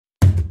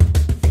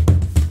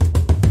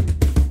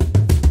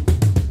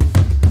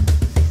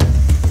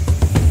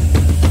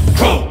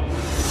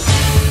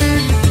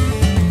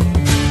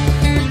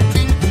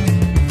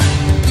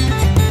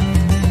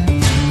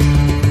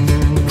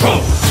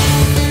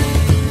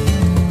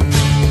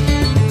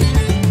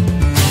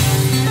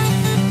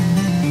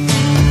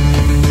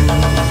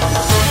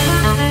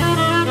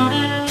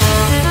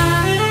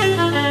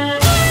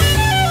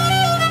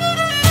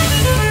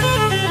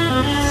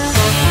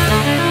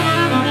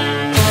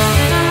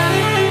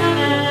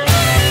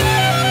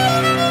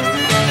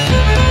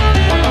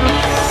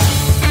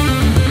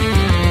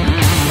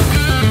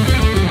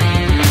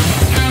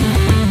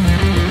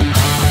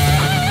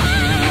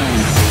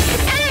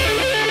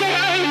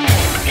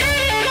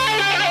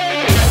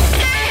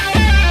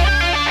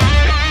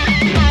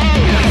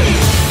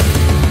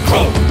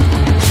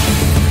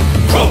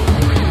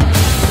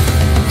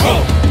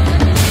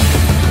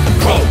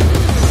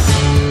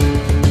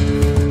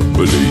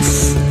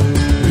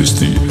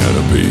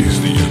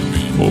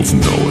of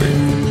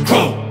knowing.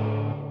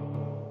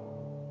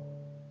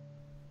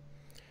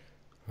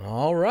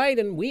 All right,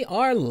 and we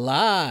are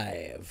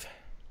live.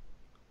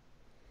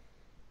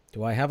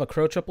 Do I have a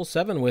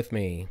CRROW777 with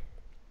me?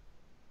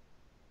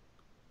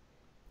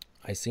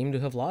 I seem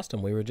to have lost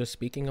him. We were just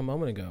speaking a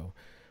moment ago.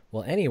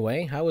 Well,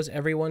 anyway, how is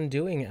everyone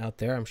doing out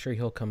there? I'm sure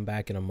he'll come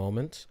back in a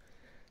moment.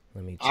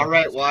 Let me check. All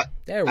right, well,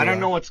 there we I don't are.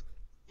 know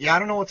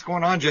what's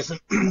going on, Jason.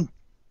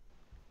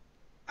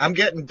 I'm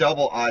getting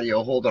double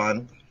audio. Hold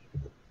on.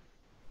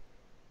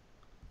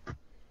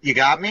 You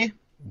got me?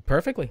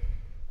 Perfectly.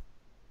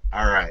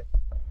 All right.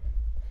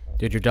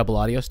 Did your double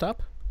audio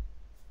stop?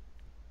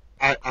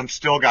 I'm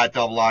still got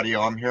double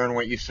audio. I'm hearing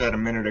what you said a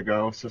minute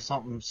ago, so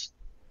something's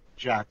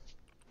jacked.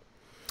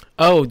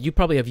 Oh, you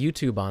probably have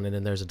YouTube on it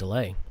and there's a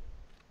delay.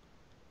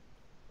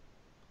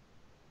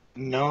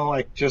 No,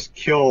 I just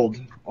killed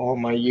all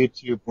my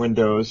YouTube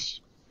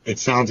windows. It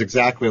sounds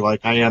exactly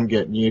like I am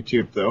getting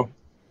YouTube, though.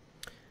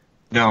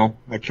 No,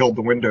 I killed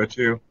the window,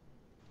 too.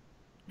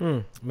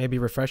 Maybe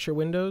refresh your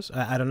windows?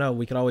 I don't know.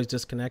 We could always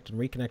disconnect and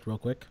reconnect real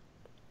quick.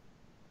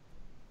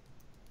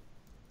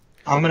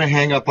 I'm going to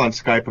hang up on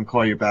Skype and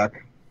call you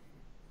back.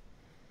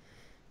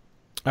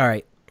 All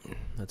right.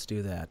 Let's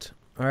do that.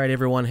 All right,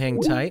 everyone, hang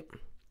tight.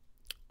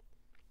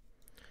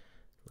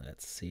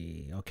 Let's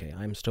see. Okay,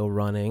 I'm still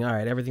running. All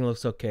right, everything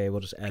looks okay. We'll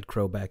just add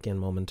CRROW back in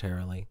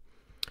momentarily.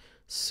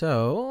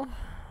 So,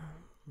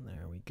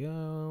 there we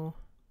go.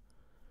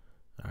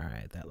 All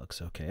right, that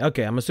looks okay.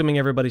 Okay, I'm assuming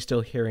everybody's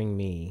still hearing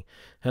me.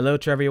 Hello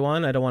to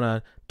everyone. I don't want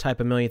to type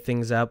a million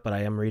things out, but I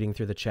am reading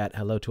through the chat.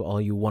 Hello to all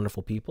you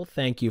wonderful people.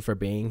 Thank you for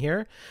being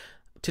here.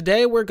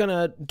 Today, we're going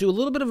to do a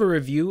little bit of a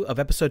review of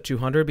episode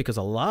 200 because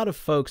a lot of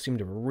folks seem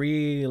to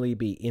really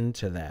be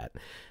into that.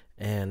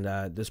 And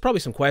there's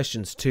probably some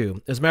questions,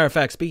 too. As a matter of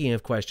fact, speaking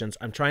of questions,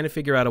 I'm trying to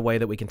figure out a way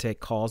that we can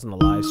take calls in the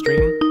live stream.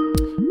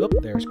 Oop,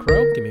 there's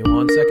CRROW. Give me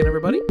 1 second,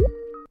 everybody.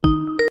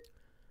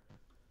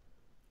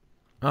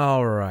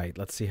 All right,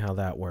 let's see how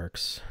that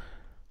works.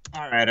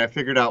 All right, I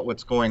figured out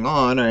what's going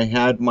on. I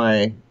had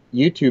my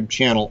YouTube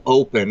channel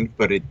open,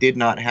 but it did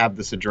not have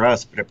this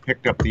address, but it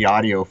picked up the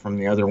audio from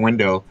the other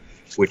window,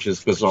 which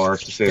is bizarre,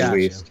 to say the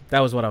least. That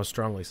was what I was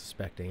strongly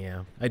suspecting,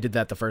 yeah. I did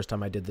that the first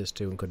time I did this,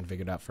 too, and couldn't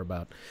figure it out for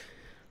about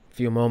a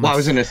few moments. Well,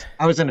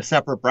 I was in a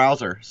separate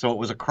browser, so it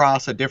was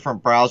across a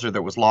different browser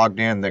that was logged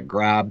in that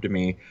grabbed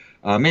me.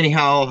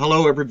 Anyhow,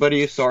 hello,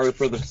 everybody. Sorry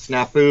for the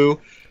snafu.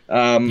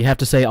 You have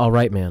to say, all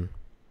right, man.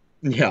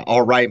 Yeah,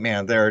 all right,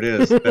 man. There it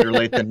is. Better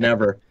late than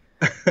never.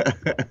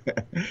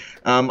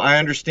 I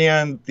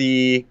understand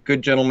the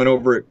good gentleman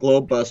over at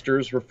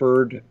Globebusters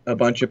referred a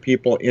bunch of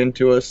people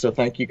into us, so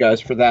thank you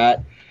guys for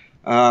that.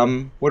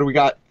 What do we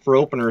got for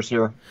openers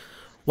here?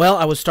 Well,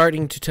 I was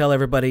starting to tell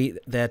everybody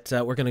that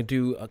we're going to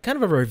do a kind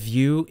of a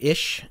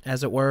review-ish,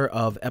 as it were,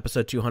 of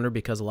episode 200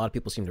 because a lot of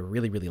people seem to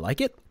really, really like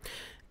it.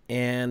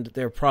 And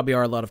there probably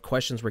are a lot of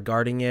questions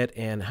regarding it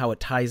and how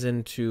it ties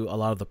into a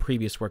lot of the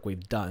previous work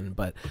we've done.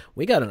 But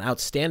we got an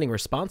outstanding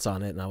response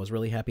on it, and I was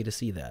really happy to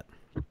see that.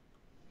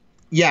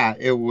 Yeah,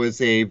 it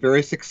was a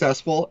very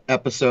successful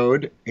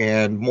episode,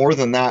 and more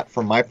than that,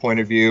 from my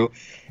point of view,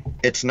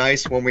 it's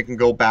nice when we can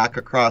go back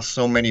across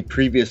so many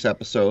previous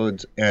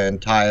episodes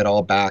and tie it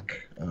all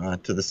back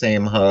to the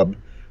same hub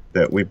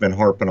that we've been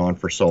harping on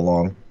for so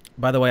long.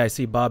 By the way, I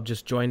see Bob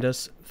just joined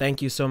us.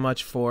 Thank you so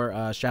much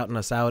for shouting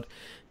us out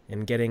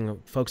and getting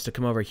folks to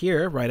come over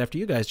here right after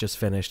you guys just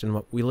finished.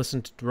 And we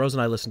listened, Rose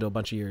and I listened to a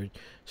bunch of your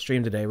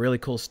stream today. Really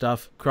cool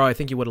stuff. CRROW, I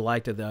think you would have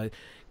liked it.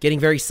 Getting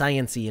very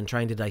science-y and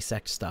trying to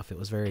dissect stuff. It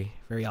was very,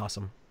 very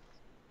awesome.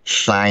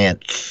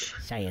 Science.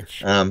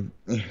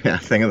 Yeah,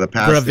 thing of the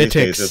past these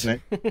days,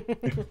 isn't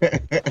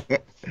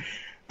it?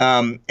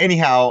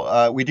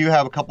 Anyhow, we do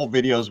have a couple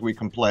videos we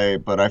can play,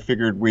 but I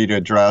figured we'd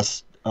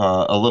address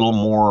a little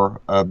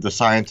more of the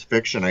science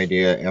fiction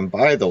idea. And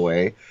by the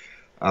way,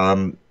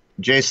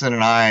 Jason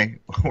and I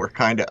were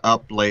kind of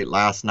up late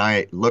last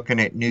night looking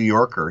at New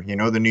Yorker. You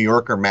know, the New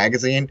Yorker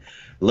magazine?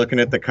 Looking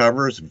at the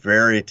covers,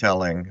 very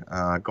telling.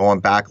 Going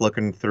back,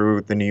 looking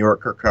through the New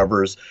Yorker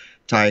covers,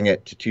 tying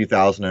it to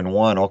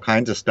 2001, all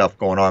kinds of stuff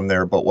going on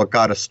there. But what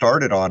got us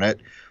started on it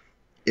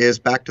is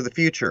Back to the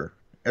Future.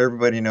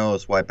 Everybody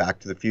knows why Back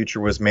to the Future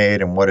was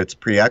made and what it's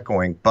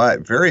pre-echoing,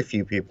 but very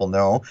few people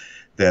know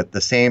that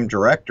the same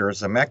director,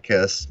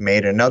 Zemeckis,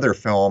 made another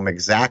film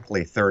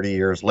exactly 30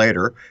 years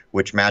later,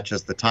 which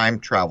matches the time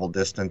travel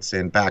distance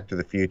in Back to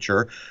the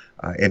Future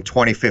in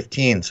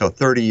 2015. So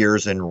 30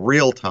 years in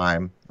real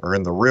time, or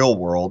in the real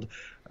world.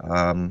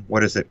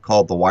 What is it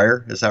called? The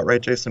Wire? Is that right,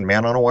 Jason?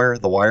 Man on a Wire?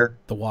 The Wire?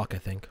 The Walk, I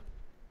think.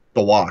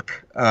 The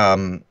Walk.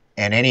 And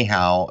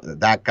anyhow,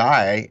 that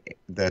guy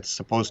that's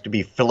supposed to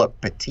be Philip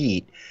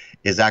Petit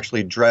is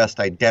actually dressed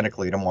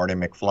identically to Marty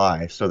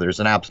McFly. So there's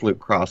an absolute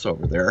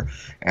crossover there.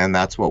 And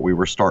that's what we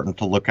were starting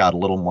to look at a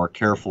little more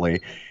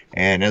carefully.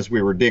 And as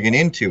we were digging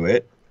into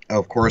it,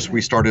 of course,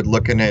 we started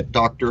looking at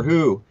Doctor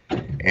Who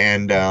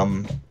and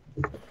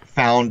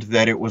found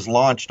that it was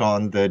launched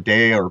on the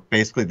day, or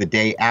basically the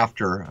day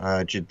after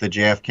the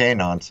JFK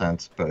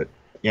nonsense. But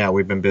Yeah,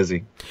 we've been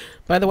busy.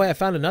 By the way, I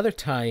found another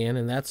tie-in,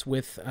 and that's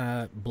with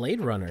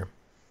Blade Runner.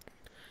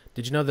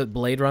 Did you know that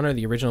Blade Runner,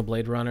 the original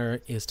Blade Runner,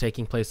 is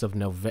taking place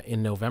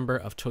in November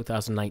of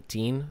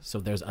 2019? So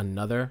there's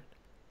another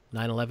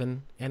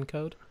 9/11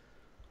 encode.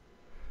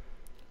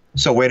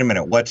 So wait a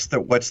minute. What's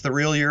the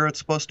real year it's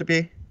supposed to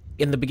be?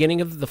 In the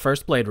beginning of the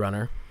first Blade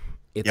Runner,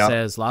 it Yep.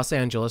 says Los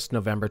Angeles,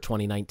 November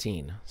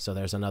 2019. So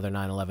there's another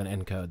 9/11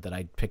 encode that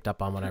I picked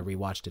up on when I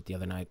rewatched it the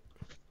other night.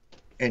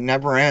 It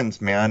never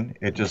ends, man.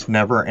 It just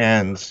never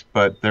ends.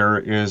 But there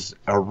is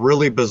a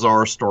really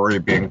bizarre story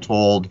being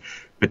told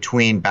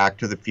between Back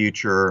to the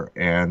Future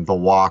and The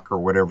Walk or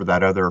whatever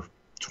that other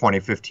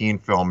 2015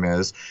 film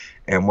is.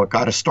 And what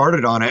got us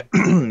started on it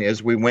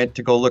is we went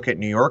to go look at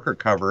New Yorker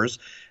covers,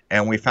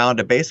 and we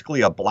found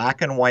basically a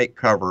black and white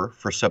cover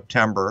for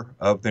September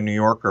of the New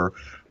Yorker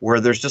where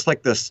there's just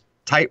like this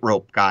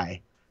tightrope guy,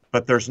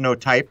 but there's no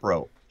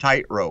tightrope.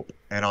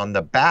 And on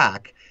the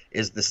back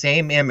is the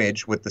same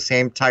image with the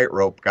same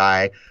tightrope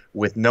guy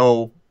with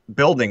no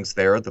buildings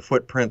there, the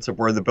footprints of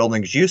where the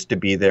buildings used to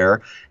be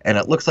there, and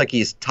it looks like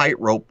he's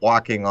tightrope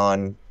walking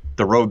on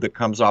the road that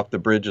comes off the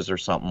bridges or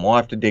something. We'll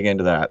have to dig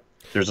into that.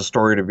 There's a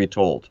story to be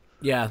told.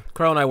 Yeah,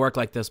 Crow and I work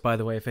like this, by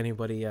the way, if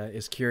anybody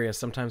is curious.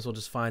 Sometimes we'll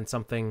just find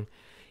something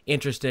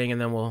interesting, and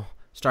then we'll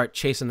start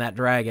chasing that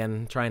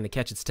dragon, trying to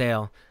catch its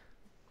tail.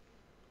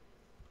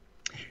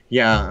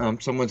 Yeah,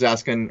 someone's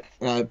asking.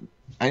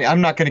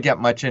 I'm not going to get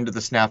much into the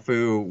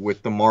snafu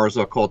with the Mars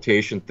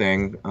occultation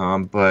thing,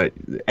 but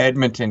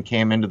Edmonton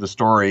came into the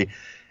story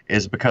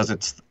is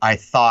because I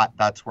thought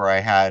that's where I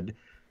had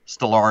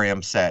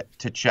Stellarium set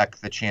to check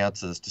the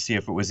chances to see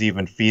if it was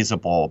even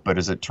feasible. But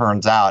as it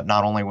turns out,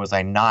 not only was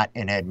I not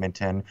in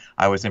Edmonton,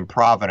 I was in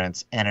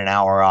Providence and an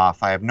hour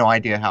off. I have no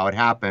idea how it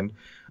happened.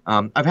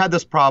 I've had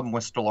this problem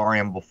with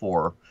Stellarium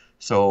before.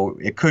 So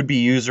it could be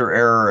user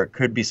error. It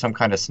could be some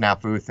kind of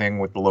snafu thing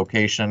with the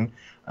location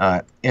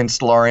in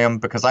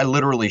Stellarium, because I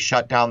literally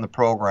shut down the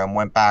program,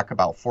 went back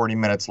about 40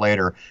 minutes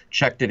later,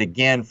 checked it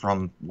again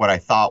from what I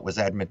thought was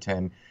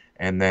Edmonton.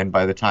 And then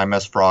by the time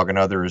S-Frog and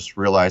others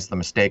realized the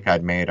mistake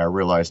I'd made, I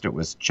realized it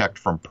was checked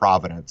from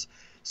Providence.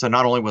 So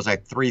not only was I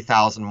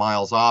 3,000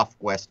 miles off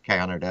West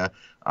Canada,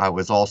 I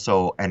was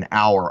also an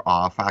hour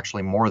off,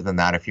 actually more than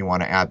that if you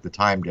want to add the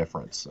time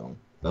difference. So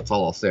that's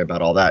all I'll say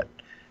about all that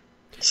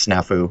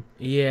snafu.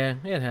 Yeah,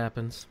 it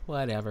happens.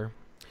 Whatever.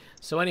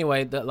 So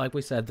anyway, like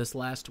we said, this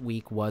last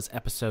week was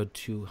episode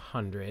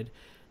 200,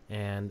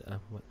 and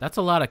that's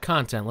a lot of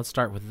content. Let's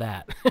start with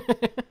that.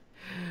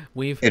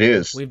 We've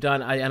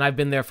done, and I've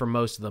been there for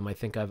most of them. I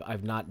think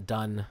I've not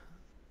done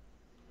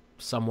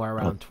somewhere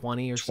around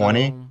 20 or so.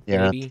 20?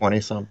 Yeah, maybe.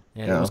 20 some.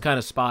 And yeah. it was kind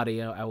of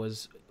spotty. I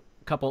was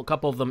a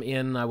couple of them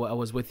in. I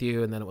was with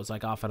you, and then it was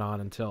like off and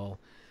on until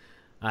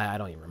I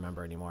don't even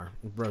remember anymore.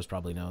 Rose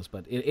probably knows,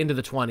 but into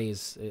the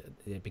 20s,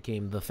 it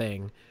became the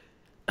thing.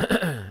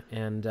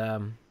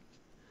 And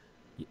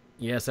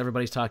yes,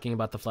 everybody's talking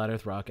about the Flat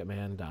Earth Rocket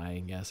Man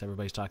dying. Yes,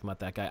 everybody's talking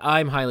about that guy.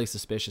 I'm highly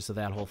suspicious of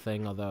that whole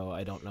thing, although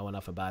I don't know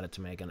enough about it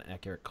to make an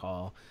accurate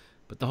call.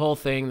 But the whole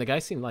thing, the guy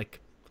seemed like,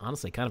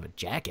 honestly, kind of a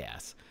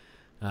jackass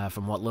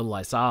from what little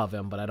I saw of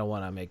him, but I don't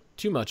want to make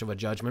too much of a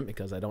judgment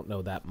because I don't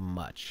know that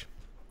much.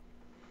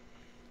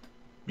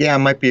 Yeah, it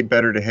might be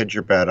better to hedge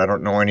your bet. I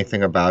don't know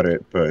anything about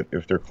it, but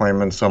if they're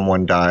claiming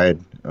someone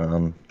died,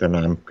 then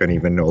I'm going to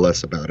even know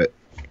less about it.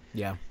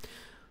 Yeah.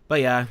 But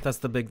yeah,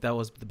 that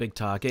was the big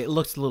talk. It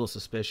looks a little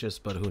suspicious,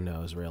 but who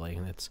knows, really?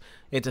 And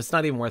it's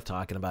not even worth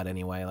talking about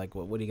anyway. Like,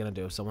 what are you gonna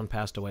do? Someone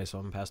passed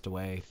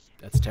away.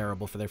 That's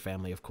terrible for their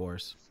family, of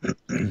course.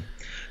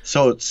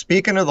 So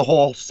speaking of the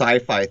whole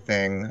sci-fi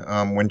thing,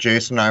 when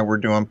Jason and I were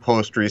doing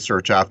post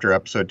research after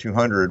episode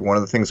 200, one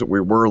of the things that we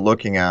were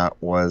looking at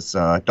was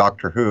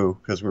Doctor Who,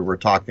 because we were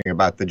talking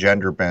about the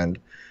gender bend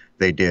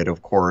they did,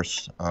 of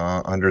course,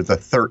 under the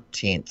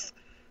 13th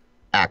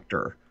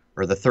actor.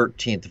 Or the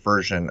 13th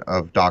version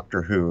of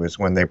Doctor Who is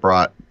when they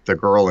brought the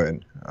girl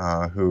in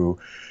who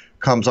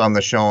comes on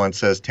the show and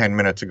says, 10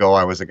 minutes ago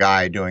I was a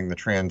guy doing the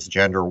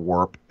transgender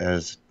warp,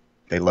 as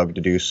they love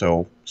to do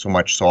so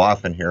much so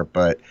often here.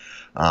 But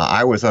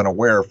I was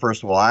unaware.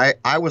 First of all,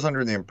 I was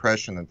under the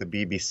impression that the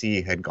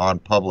BBC had gone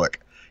public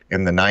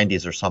in the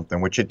 90s or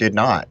something, which it did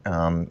not.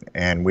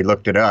 And we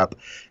looked it up.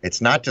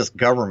 It's not just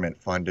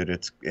government funded.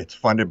 It's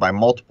funded by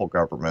multiple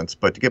governments.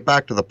 But to get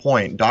back to the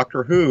point,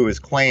 Doctor Who is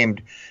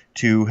claimed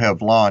to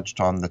have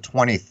launched on the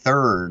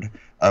 23rd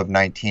of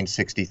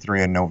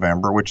 1963 in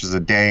November, which is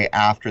a day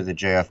after the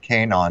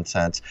JFK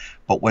nonsense.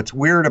 But what's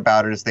weird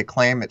about it is they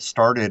claim it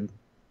started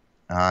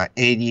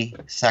 80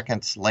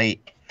 seconds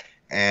late.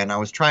 And I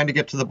was trying to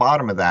get to the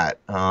bottom of that.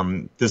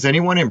 Does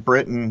anyone in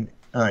Britain,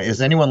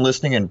 is anyone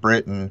listening in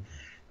Britain,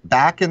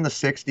 back in the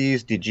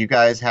 60s, did you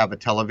guys have a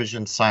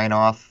television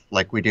sign-off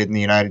like we did in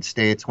the United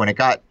States? When it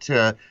got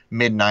to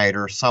midnight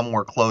or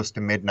somewhere close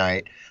to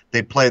midnight,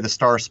 they'd play the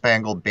Star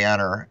Spangled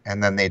Banner,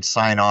 and then they'd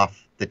sign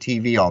off the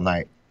TV all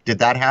night. Did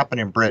that happen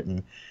in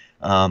Britain?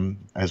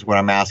 is what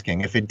I'm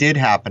asking. If it did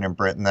happen in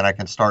Britain, then I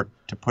can start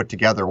to put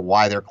together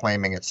why they're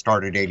claiming it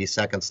started 80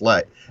 seconds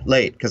late,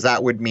 because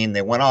that would mean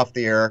they went off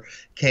the air,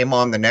 came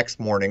on the next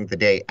morning, the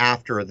day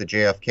after the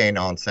JFK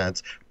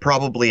nonsense,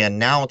 probably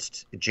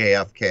announced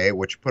JFK,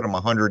 which put them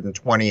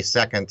 120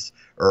 seconds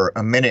or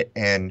a minute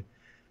and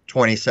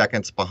 20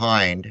 seconds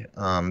behind.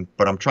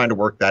 But I'm trying to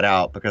work that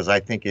out because I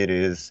think it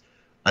is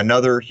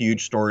another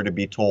huge story to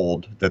be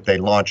told that they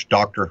launched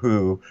Doctor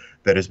Who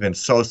that has been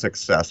so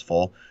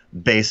successful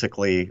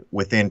basically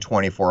within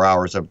 24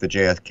 hours of the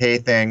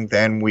JFK thing.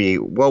 Then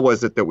what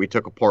was it that we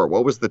took apart?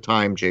 What was the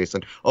time,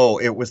 Jason? Oh,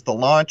 it was the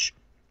launch.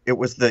 It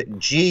was the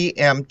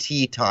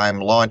GMT time,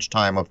 launch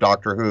time of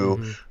Doctor Who,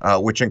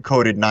 which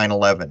encoded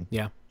 9/11.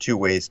 Yeah. Two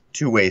ways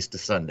to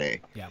Sunday.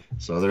 Yeah.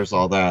 So there's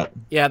all that.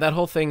 Yeah, that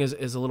whole thing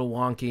is a little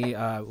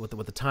wonky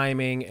with the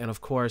timing, and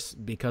of course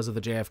because of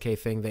the JFK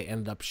thing, they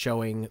ended up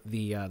showing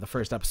the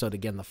first episode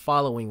again the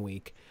following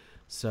week.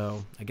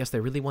 So I guess they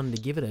really wanted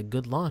to give it a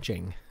good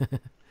launching.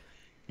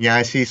 Yeah,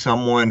 I see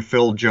someone,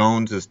 Phil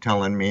Jones, is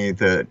telling me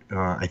that,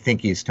 I think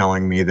he's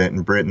telling me that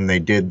in Britain they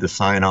did the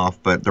sign-off,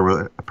 but there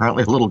was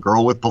apparently a little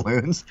girl with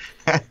balloons.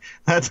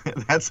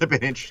 That's a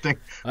bit interesting.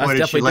 Well, what,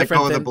 did she let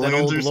go of the than balloons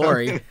Old or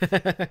Glory.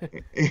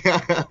 something?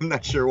 Yeah, I'm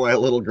not sure why a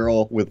little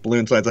girl with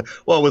balloon signs.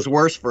 Well, it was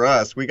worse for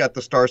us. We got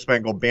the Star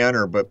Spangled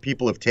Banner, but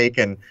people have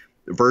taken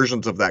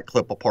versions of that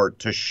clip apart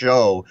to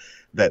show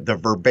that the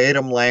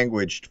verbatim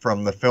language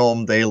from the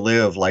film They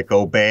Live, like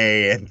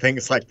obey and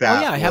things like that.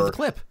 Oh, yeah, I have the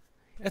clip.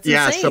 That's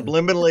insane.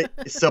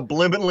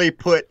 subliminally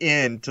put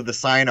into the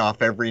sign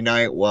off every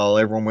night while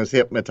everyone was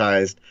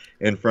hypnotized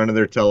in front of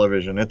their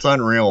television. It's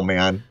unreal,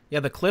 man. Yeah,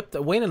 the clip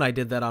that Wayne and I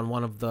did that on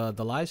one of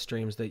the live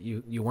streams that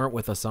you weren't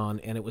with us on,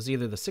 and it was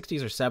either the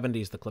 60s or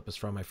 70s the clip is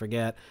from, I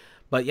forget.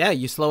 But yeah,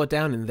 you slow it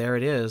down and there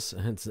it is.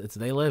 It's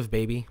They Live,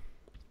 baby.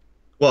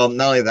 Well,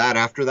 not only that,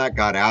 after that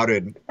got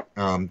outed,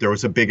 there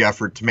was a big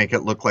effort to make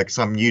it look like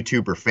some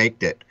YouTuber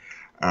faked it.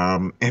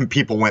 And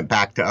people went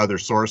back to other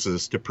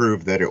sources to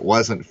prove that it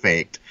wasn't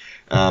faked,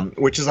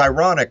 which is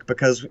ironic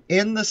because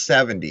in the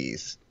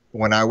 70s,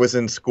 when I was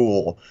in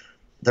school,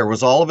 there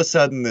was all of a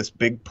sudden this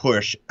big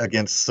push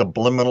against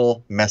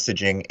subliminal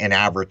messaging and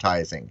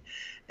advertising.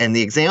 And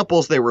the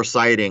examples they were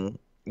citing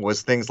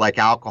was things like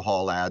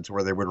alcohol ads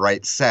where they would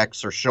write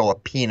sex or show a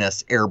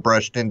penis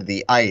airbrushed into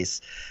the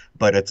ice.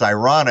 But it's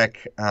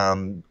ironic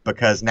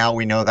because now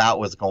we know that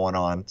was going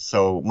on.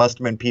 So must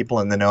have been people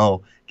in the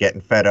know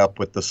getting fed up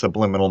with the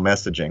subliminal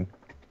messaging.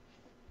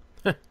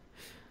 We'll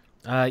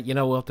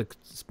have to,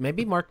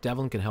 maybe Mark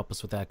Devlin can help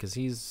us with that because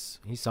he's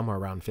somewhere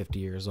around 50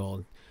 years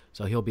old.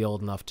 So he'll be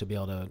old enough to be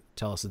able to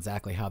tell us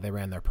exactly how they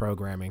ran their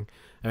programming.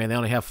 I mean, they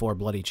only have 4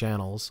 bloody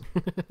channels.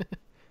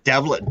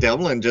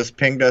 Devlin just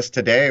pinged us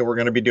today. We're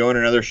going to be doing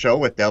another show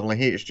with Devlin.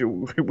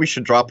 We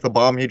should drop the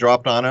bomb he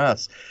dropped on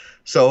us.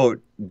 So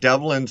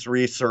Devlin's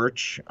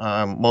research,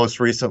 most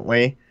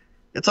recently,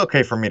 it's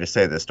okay for me to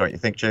say this, don't you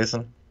think,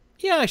 Jason?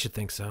 Yeah, I should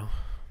think so.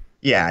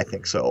 Yeah, I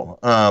think so.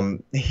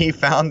 He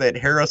found that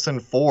Harrison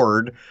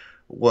Ford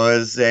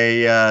was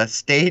a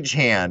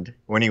stagehand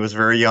when he was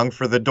very young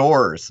for The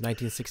Doors.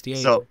 1968.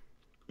 So,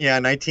 yeah,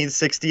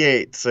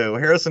 1968. So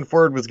Harrison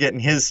Ford was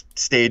getting his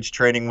stage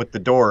training with The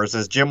Doors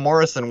as Jim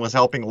Morrison was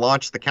helping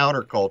launch the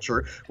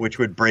counterculture, which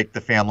would break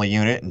the family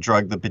unit and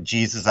drug the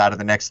bejesus out of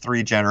the next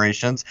 3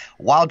 generations,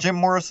 while Jim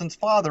Morrison's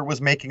father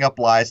was making up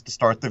lies to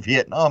start the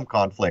Vietnam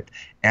conflict.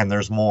 And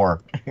there's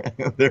more.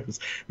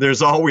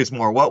 there's always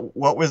more. What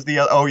was the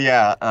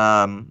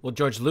well,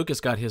 George Lucas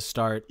got his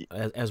start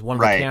as one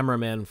of right. the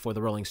cameramen for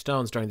the Rolling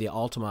Stones during the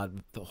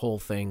Altamont, the whole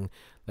thing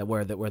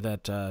where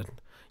that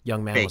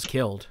young man was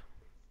killed.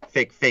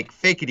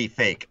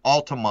 Fakety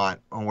Altamont,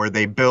 where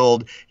they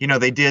build,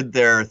 they did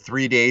their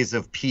 3 days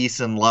of peace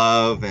and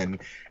love, and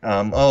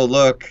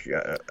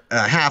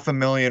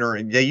 500,000,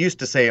 or they used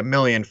to say 1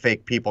 million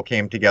fake people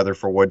came together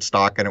for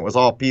Woodstock, and it was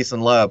all peace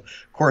and love.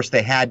 Of course,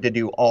 they had to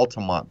do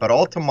Altamont, but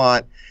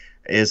Altamont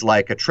is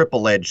like a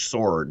triple-edged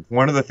sword.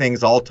 One of the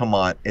things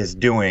Altamont is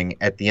doing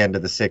at the end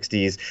of the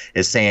 60s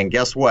is saying,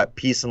 guess what?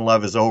 Peace and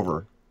love is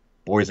over.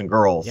 Boys and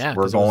girls, yeah,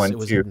 we're going it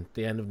was to at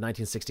the end of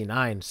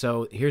 1969.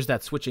 So here's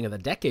that switching of the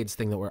decades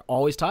thing that we're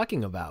always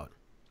talking about.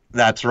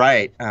 That's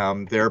right.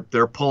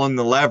 They're pulling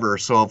the lever.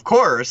 So of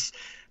course,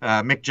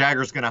 Mick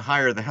Jagger's going to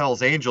hire the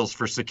Hells Angels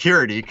for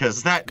security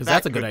because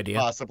that's a good idea.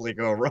 Possibly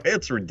go right.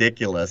 It's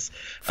ridiculous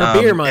for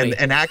beer money.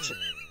 And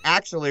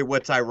actually,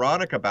 what's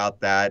ironic about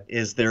that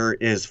is there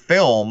is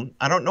film.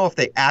 I don't know if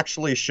they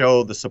actually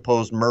show the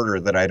supposed murder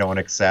that I don't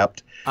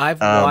accept. I've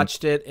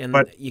watched it, and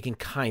you can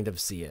kind of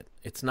see it.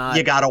 It's not.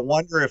 You gotta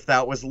wonder if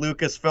that was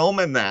Lucas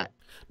filming that,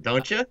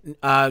 don't you?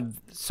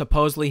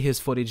 Supposedly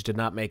his footage did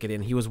not make it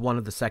in. He was one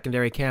of the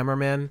secondary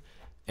cameramen,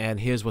 and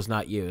his was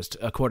not used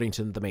according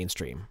to the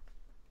mainstream.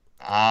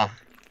 Well,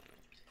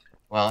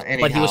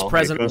 anyhow, but he was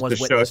present and was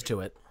witness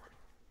to it.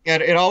 Yeah,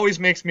 it always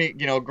makes me,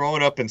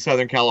 growing up in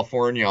Southern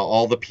California,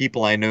 all the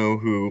people I know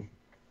who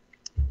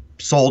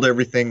sold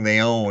everything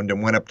they owned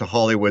and went up to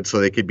Hollywood so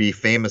they could be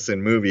famous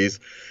in movies.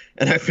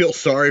 And I feel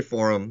sorry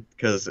for him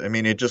because, I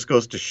mean, it just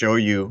goes to show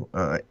you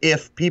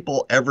if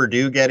people ever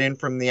do get in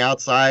from the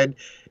outside,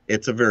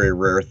 it's a very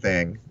rare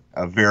thing,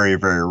 a very,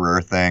 very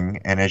rare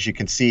thing. And as you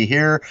can see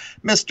here,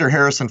 Mr.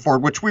 Harrison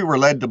Ford, which we were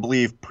led to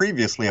believe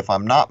previously, if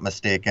I'm not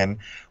mistaken,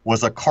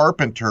 was a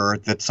carpenter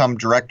that some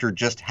director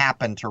just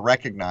happened to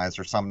recognize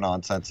or some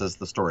nonsense as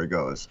the story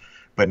goes.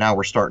 But now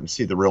we're starting to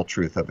see the real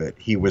truth of it.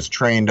 He was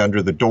trained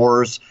under the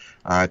doors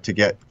to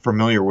get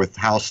familiar with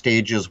how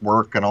stages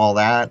work and all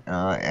that,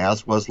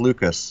 as was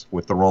Lucas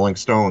with the Rolling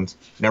Stones.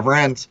 Never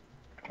ends.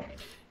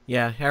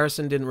 Yeah,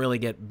 Harrison didn't really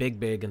get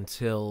big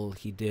until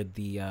he did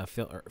the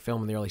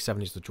film in the early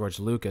 70s with George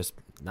Lucas.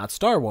 Not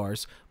Star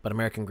Wars, but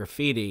American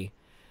Graffiti.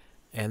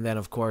 And then,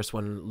 of course,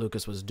 when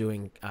Lucas was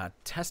doing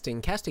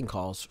casting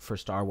calls for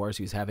Star Wars,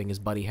 he was having his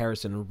buddy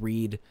Harrison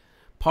read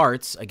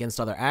parts against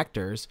other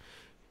actors.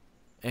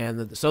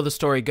 And so the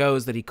story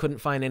goes that he couldn't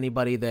find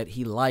anybody that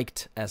he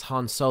liked as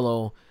Han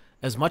Solo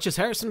as much as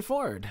Harrison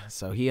Ford.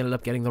 So he ended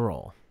up getting the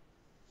role.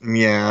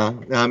 Yeah.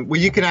 Well,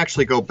 you can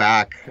actually go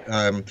back.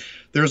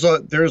 There's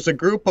a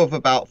group of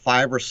about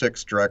 5 or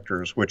 6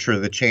 directors, which are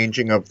the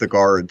changing of the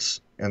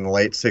guards in the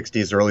late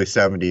 60s, early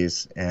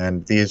 70s.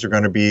 And these are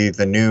going to be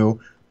the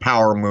new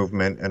power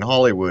movement in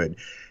Hollywood.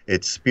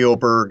 It's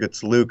Spielberg,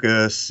 it's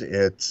Lucas,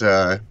 it's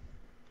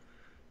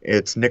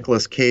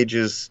Nicolas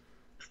Cage's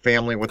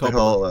family. What the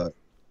hell?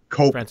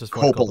 Francis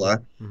Ford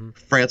Coppola. Mm-hmm.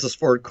 Francis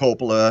Ford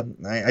Coppola.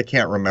 I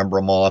can't remember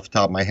them all off the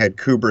top of my head.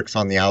 Kubrick's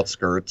on the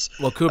outskirts.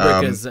 Well,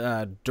 Kubrick is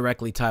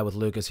directly tied with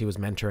Lucas. He was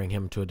mentoring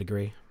him to a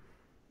degree.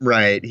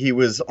 Right. He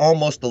was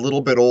almost a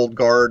little bit old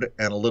guard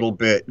and a little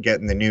bit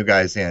getting the new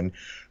guys in.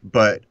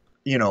 But,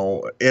 you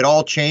know, it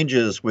all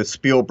changes with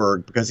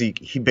Spielberg because he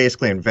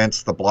basically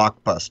invents the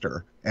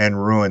blockbuster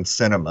and ruins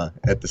cinema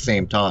at the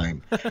same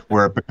time,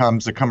 where it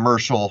becomes a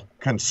commercial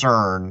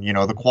concern. You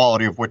know, the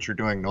quality of what you're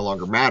doing no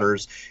longer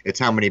matters. It's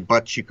how many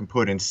butts you can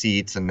put in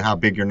seats and how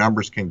big your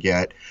numbers can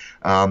get.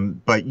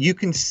 But you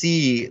can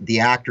see the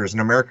actors,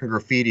 and American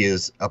Graffiti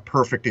is a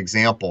perfect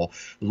example,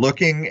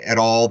 looking at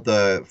all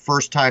the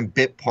first-time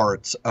bit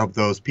parts of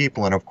those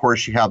people. And, of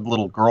course, you have the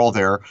little girl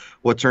there.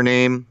 What's her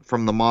name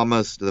from the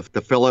Mamas,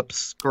 the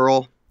Phillips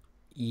girl?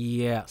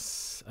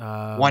 Yes.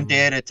 One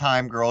Day at a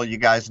Time girl, you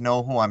guys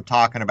know who I'm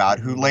talking about,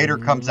 who later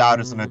comes out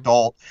as an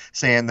adult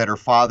saying that her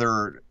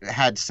father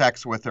had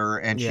sex with her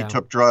and she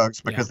took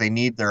drugs because they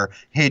need their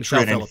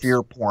hatred and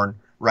fear porn.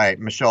 Right,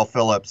 Michelle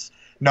Phillips.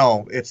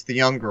 No, it's the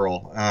young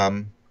girl.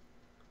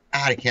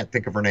 I can't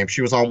think of her name.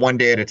 She was on One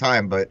Day at a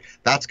Time, but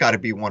that's got to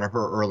be one of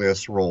her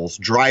earliest roles.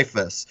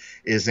 Dreyfuss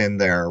is in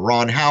there.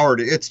 Ron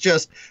Howard. It's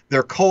just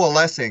they're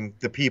coalescing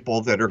the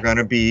people that are going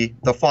to be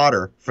the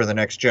fodder for the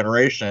next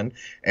generation,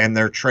 and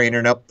they're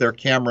training up their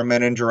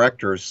cameramen and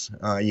directors.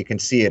 You can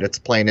see it. It's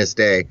plain as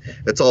day.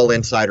 It's all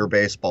insider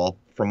baseball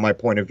from my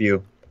point of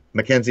view.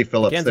 Mackenzie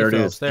Phillips. Mackenzie Phillips,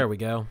 it is. There we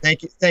go.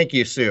 Thank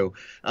you, Sue.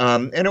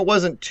 And it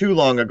wasn't too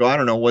long ago. I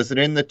don't know. Was it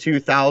in the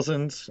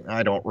 2000s?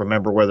 I don't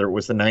remember whether it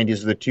was the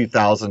 90s or the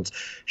 2000s.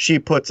 She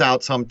puts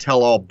out some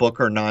tell-all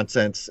book or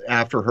nonsense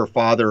after her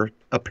father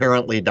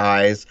apparently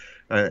dies.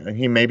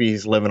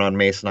 He's living on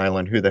Mason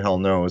Island. Who the hell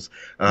knows?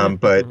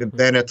 But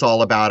then it's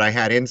all about I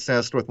had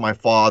incest with my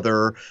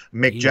father.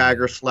 Mick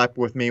Jagger slept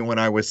with me when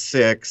I was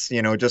 6.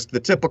 You know, just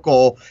the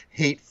typical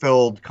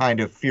hate-filled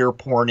kind of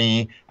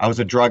fear-porny. I was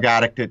a drug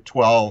addict at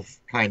 12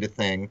 kind of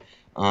thing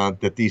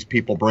that these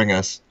people bring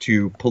us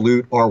to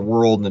pollute our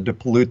world and to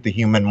pollute the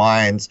human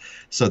minds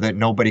so that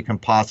nobody can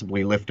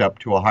possibly lift up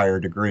to a higher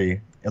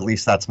degree. At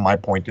least that's my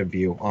point of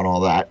view on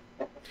all that.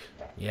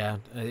 Yeah,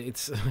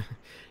 it's...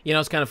 You know,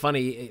 it's kind of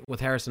funny with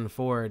Harrison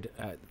Ford.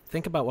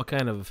 Think about what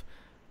kind of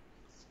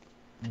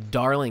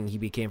darling he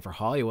became for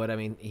Hollywood. I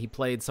mean, he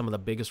played some of the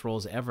biggest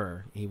roles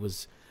ever. He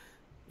was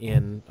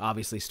in,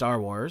 obviously,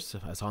 Star Wars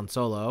as Han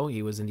Solo.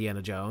 He was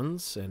Indiana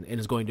Jones and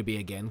is going to be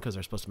again because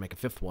they're supposed to make a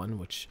 5th one,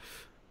 which,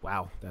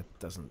 wow, that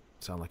doesn't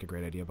sound like a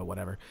great idea, but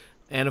whatever.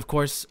 And, of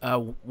course,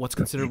 what's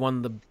considered one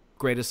of the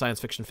greatest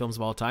science fiction films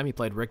of all time. He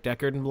played Rick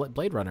Deckard in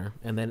Blade Runner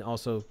and then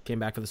also came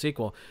back for the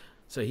sequel.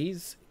 So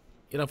he's...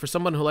 You know, for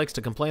someone who likes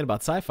to complain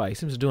about sci-fi, he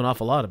seems to do an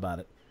awful lot about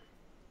it.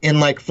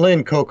 And like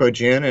Flynn, Coco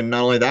Gin, and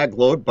not only that,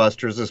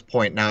 Globebusters is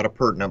pointing out a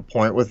pertinent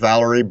point with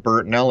Valerie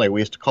Bertinelli.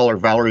 We used to call her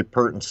Valerie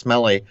Pert and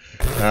Smelly.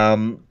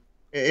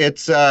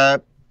 It's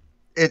a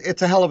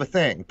hell of a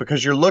thing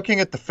because you're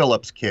looking at the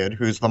Phillips kid,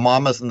 who's the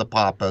mamas and the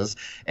papas,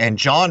 and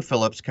John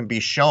Phillips can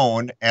be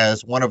shown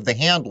as one of the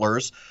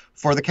handlers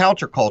for the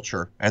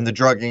counterculture and the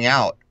drugging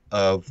out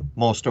of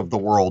most of the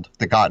world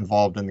that got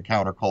involved in the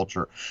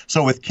counterculture.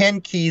 So with Ken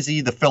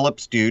Kesey, the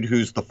Phillips dude,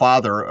 who's the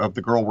father of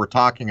the girl we're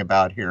talking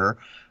about here,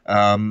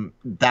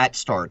 that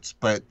starts.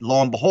 But lo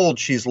and behold,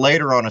 she's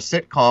later on a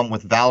sitcom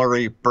with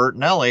Valerie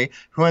Bertinelli,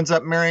 who ends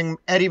up marrying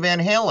Eddie Van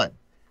Halen.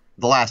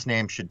 The last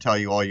name should tell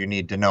you all you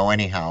need to know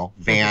anyhow,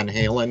 Van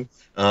Halen.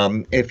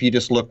 If you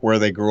just look where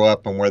they grew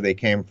up and where they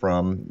came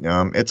from,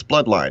 it's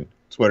bloodline.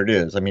 It's what it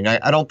is. I mean,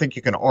 I don't think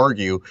you can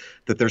argue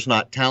that there's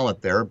not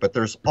talent there, but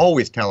there's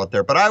always talent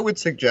there. But I would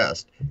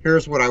suggest,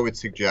 here's what I would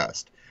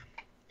suggest.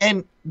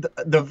 And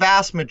the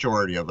vast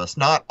majority of us,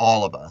 not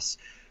all of us,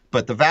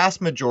 But the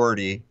vast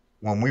majority,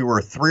 when we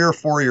were 3 or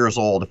 4 years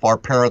old, if our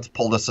parents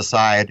pulled us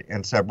aside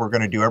and said, we're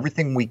going to do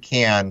everything we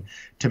can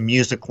to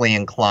musically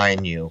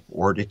incline you,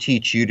 or to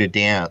teach you to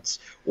dance,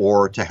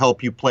 or to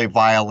help you play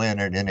violin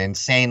at an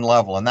insane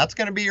level, and that's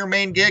going to be your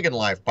main gig in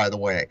life, by the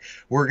way.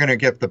 We're going to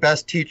get the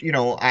best teach.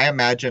 I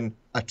imagine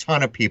a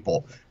ton of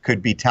people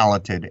could be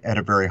talented at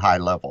a very high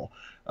level.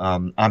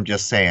 I'm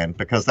just saying,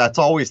 because that's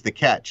always the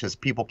catch, is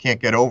people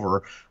can't get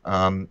over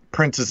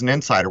Prince is an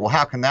insider. Well,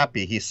 how can that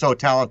be? He's so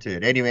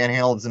talented. Eddie Van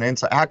Halen's an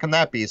insider. How can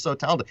that be? He's so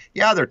talented.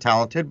 Yeah, they're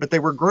talented, but they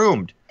were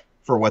groomed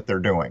for what they're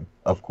doing,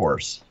 of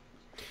course.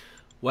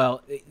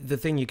 Well, the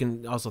thing you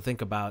can also think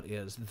about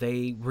is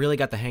they really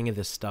got the hang of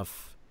this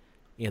stuff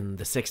in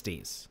the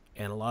 60s,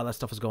 and a lot of that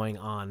stuff was going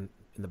on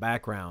in the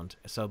background.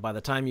 So by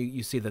the time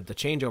you see the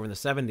changeover in the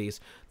 70s,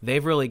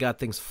 they've really got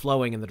things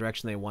flowing in the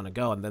direction they want to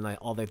go, and then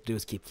all they have to do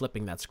is keep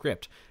flipping that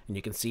script. And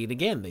you can see it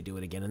again. They do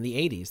it again in the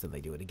 80s, then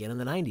they do it again in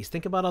the 90s.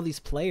 Think about all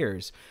these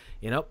players.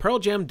 Pearl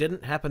Jam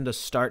didn't happen to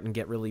start and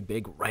get really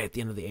big right at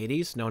the end of the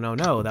 80s.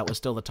 No. That was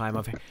still the time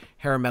of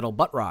hair metal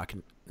butt rock.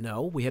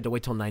 No, we had to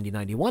wait till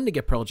 1991 to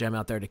get Pearl Jam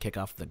out there to kick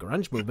off the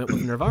grunge movement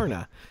with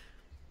Nirvana.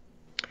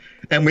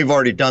 And we've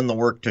already done the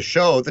work to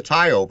show the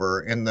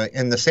tie-over in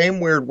the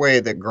same weird way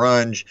that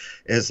grunge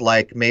is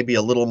like maybe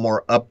a little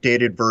more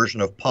updated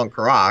version of punk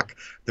rock.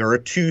 There are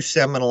two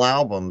seminal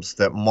albums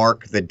that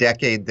mark the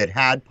decade that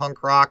had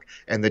punk rock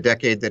and the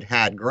decade that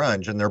had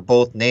grunge, and they're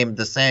both named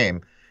the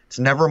same. It's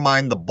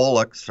Nevermind the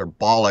Bollocks, or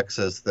Bollocks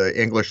as the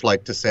English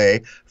like to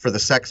say, for the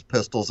Sex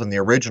Pistols and the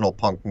original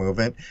punk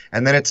movement,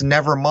 and then it's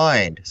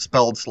Nevermind,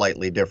 spelled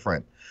slightly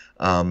different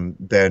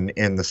than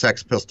in the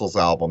Sex Pistols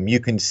album. You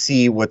can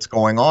see what's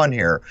going on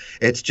here.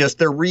 It's just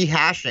they're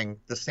rehashing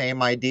the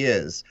same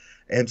ideas.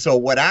 And so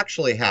what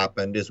actually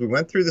happened is we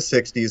went through the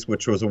 60s,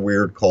 which was a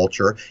weird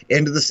culture,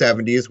 into the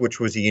 70s, which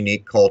was a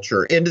unique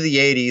culture, into the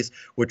 80s,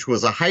 which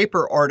was a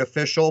hyper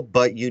artificial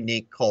but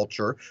unique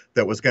culture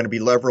that was going to be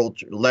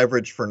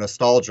leveraged for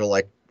nostalgia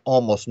like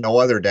almost no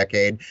other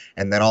decade.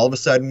 And then all of a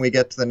sudden we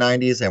get to the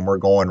 90s and we're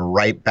going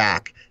right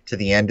back to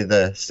the end of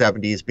the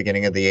 70s,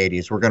 beginning of the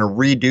 80s. We're going to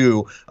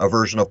redo a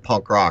version of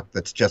punk rock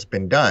that's just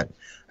been done.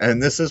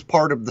 And this is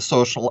part of the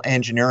social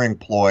engineering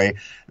ploy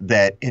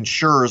that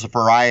ensures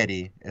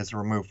variety is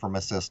removed from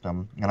a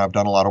system. And I've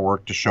done a lot of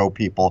work to show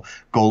people,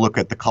 go look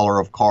at The Color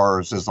of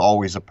Cars is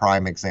always a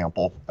prime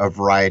example of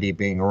variety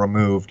being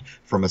removed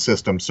from a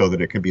system so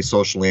that it can be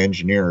socially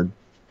engineered.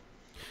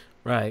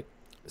 Right.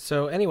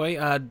 So anyway,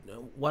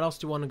 what else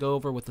do you want to go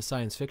over with the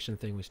science fiction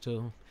thing? We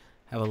still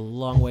have a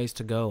long ways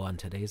to go on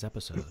today's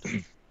episode.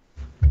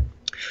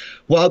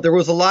 Well, there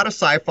was a lot of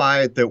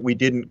sci-fi that we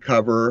didn't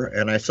cover,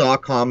 and I saw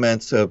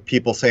comments of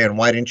people saying,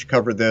 why didn't you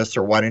cover this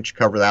or why didn't you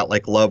cover that,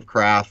 like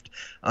Lovecraft?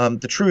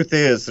 The truth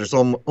is there's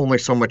only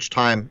so much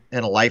time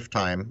in a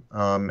lifetime,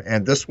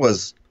 and this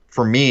was,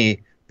 for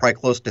me, probably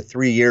close to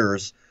 3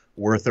 years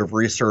worth of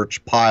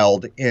research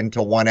piled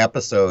into one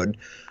episode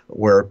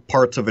where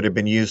parts of it have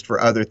been used for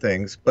other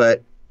things,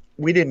 but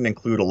we didn't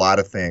include a lot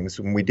of things.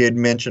 And we did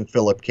mention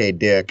Philip K.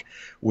 Dick,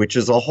 which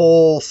is a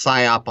whole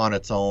psyop on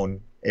its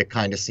own. It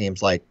kind of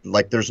seems like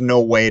there's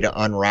no way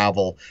to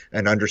unravel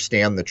and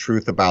understand the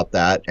truth about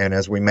that. And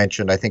as we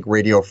mentioned, I think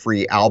Radio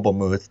Free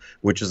Albemuth,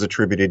 which is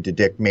attributed to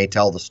Dick, may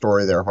tell the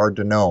story there. Hard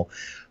to know.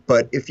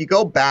 But if you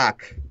go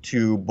back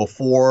to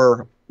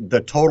before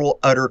the total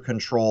utter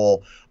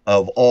control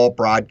of all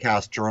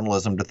broadcast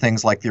journalism to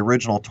things like the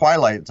original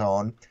Twilight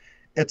Zone,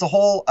 it's a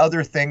whole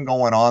other thing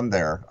going on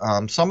there.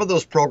 Some of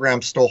those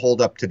programs still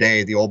hold up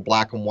today, the old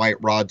black and white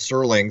Rod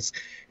Serling's,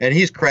 and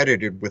he's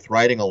credited with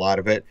writing a lot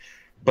of it.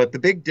 But the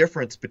big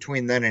difference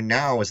between then and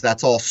now is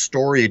that's all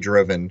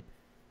story-driven.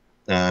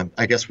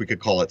 I guess we could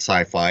call it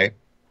sci-fi.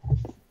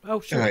 Oh,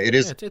 sure. It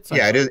is.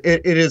 Yeah,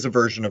 it is a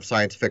version of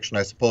science fiction,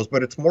 I suppose,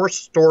 but it's more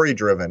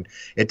story-driven.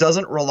 It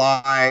doesn't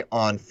rely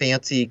on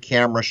fancy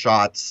camera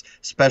shots,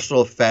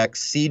 special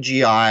effects,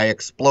 CGI,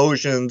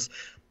 explosions,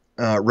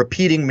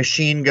 repeating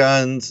machine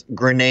guns,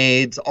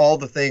 grenades, all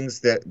the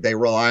things that they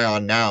rely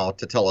on now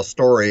to tell a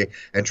story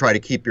and try to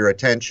keep your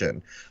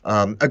attention.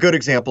 A good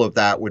example of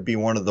that would be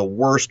one of the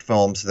worst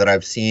films that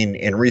I've seen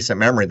in recent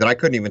memory that I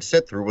couldn't even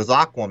sit through was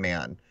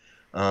Aquaman.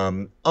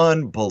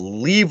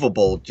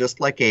 Unbelievable, just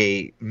like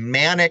a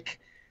manic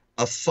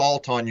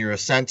assault on your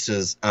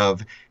senses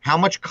of how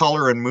much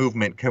color and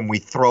movement can we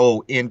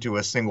throw into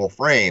a single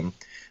frame.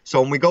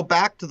 So when we go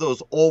back to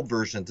those old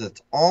versions,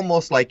 it's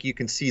almost like you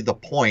can see the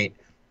point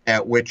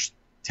at which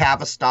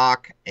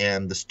Tavistock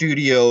and the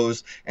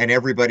studios and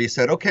everybody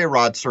said, okay,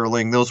 Rod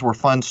Serling, those were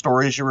fun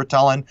stories you were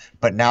telling,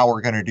 but now we're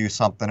going to do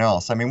something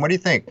else. I mean, what do you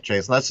think,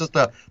 Jason?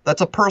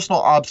 That's a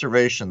personal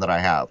observation that I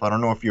have. I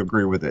don't know if you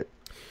agree with it.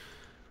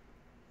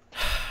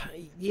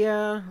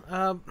 Yeah.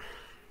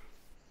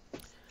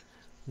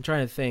 I'm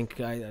trying to think.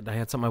 I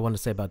had something I wanted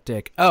to say about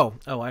Dick. Oh,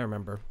 I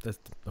remember.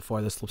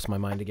 Before this slips my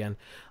mind again.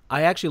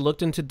 I actually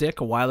looked into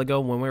Dick a while ago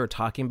when we were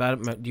talking about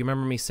it. Do you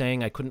remember me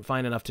saying I couldn't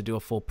find enough to do a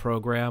full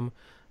program,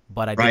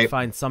 but I did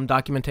find some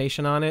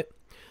documentation on it?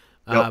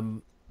 Yep.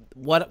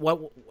 what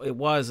it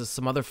was is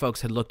some other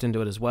folks had looked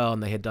into it as well,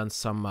 and they had done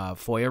some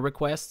FOIA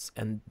requests,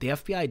 and the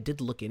FBI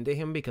did look into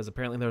him because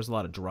apparently there was a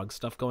lot of drug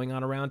stuff going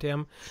on around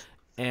him,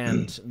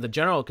 and the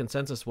general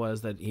consensus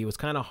was that he was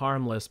kind of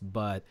harmless,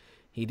 but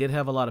he did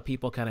have a lot of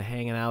people kind of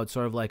hanging out,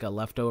 sort of like a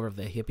leftover of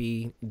the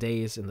hippie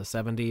days in the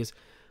 70s,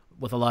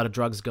 with a lot of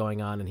drugs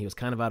going on, and he was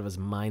kind of out of his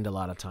mind a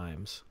lot of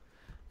times.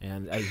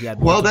 And he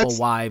had multiple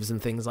wives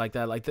and things like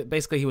that.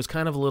 Basically, he was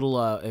kind of a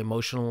little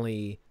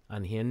emotionally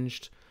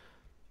unhinged.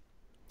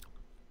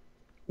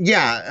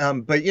 Yeah,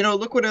 but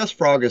look what S.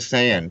 Frog is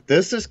saying.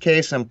 This is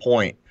case in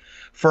point.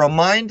 For a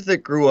mind that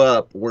grew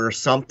up where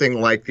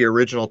something like the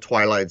original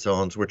Twilight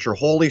Zones, which are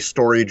wholly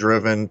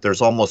story-driven,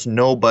 there's almost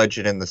no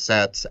budget in the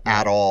sets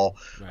at all.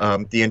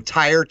 Right. The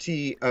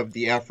entirety of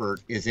the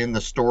effort is in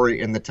the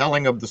story, in the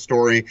telling of the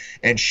story,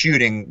 and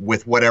shooting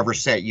with whatever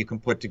set you can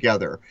put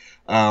together.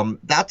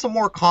 That's a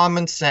more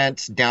common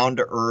sense,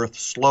 down-to-earth,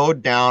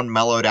 slowed down,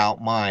 mellowed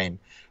out mind.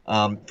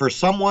 For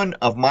someone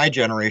of my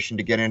generation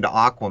to get into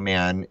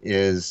Aquaman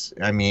is,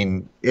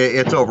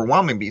 it's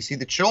overwhelming. But you see,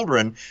 the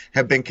children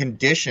have been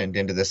conditioned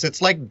into this.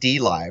 It's like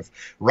D-Live.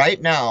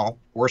 Right now,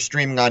 we're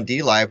streaming on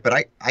D-Live,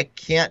 but I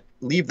can't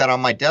leave that on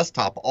my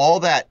desktop. All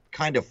that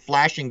kind of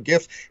flashing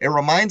GIFs, it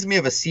reminds me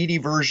of a CD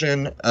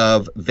version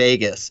of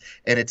Vegas,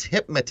 and it's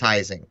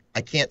hypnotizing.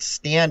 I can't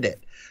stand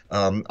it.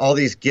 All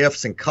these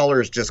GIFs and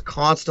colors just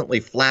constantly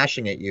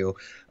flashing at you.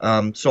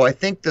 So I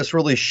think this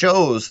really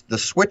shows the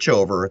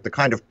switchover, the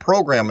kind of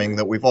programming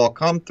that we've all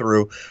come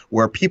through,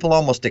 where people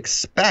almost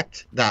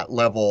expect that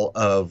level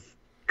of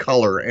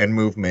color and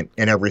movement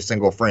in every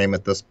single frame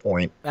at this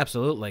point.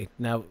 Absolutely.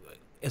 Now,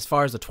 as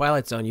far as the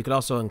Twilight Zone, you could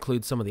also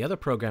include some of the other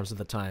programs at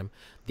the time,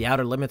 the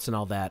Outer Limits and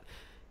all that.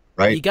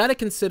 Right. You got to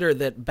consider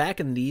that back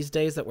in these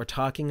days that we're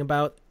talking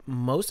about,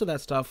 most of that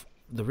stuff,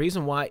 the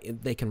reason why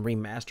they can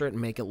remaster it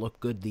and make it look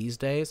good these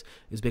days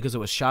is because it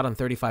was shot on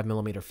 35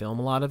 millimeter film,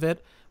 a lot of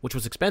it, which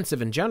was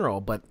expensive in general,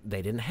 but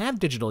they didn't have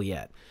digital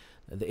yet.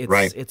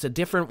 It's a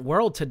different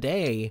world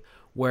today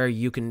where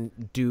you can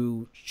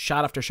do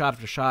shot after shot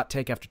after shot,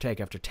 take after take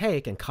after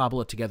take, and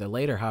cobble it together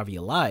later however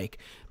you like,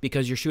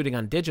 because you're shooting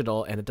on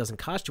digital and it doesn't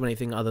cost you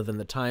anything other than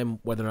the time,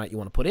 whether or not you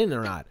want to put in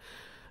or not.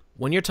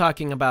 When you're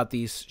talking about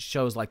these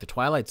shows like The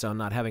Twilight Zone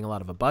not having a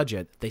lot of a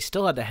budget, they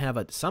still had to have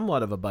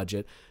somewhat of a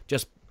budget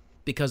just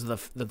because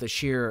of the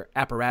sheer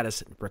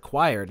apparatus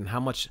required and how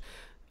much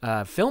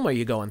film are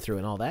you going through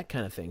and all that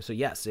kind of thing. So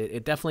yes,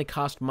 it definitely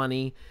cost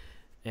money,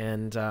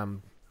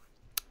 and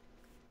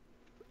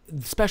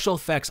special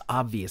effects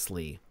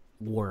obviously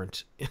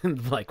weren't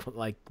like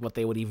what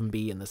they would even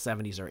be in the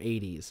 70s or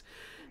 80s,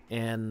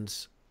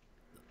 and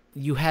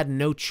you had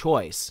no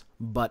choice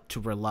but to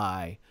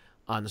rely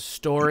on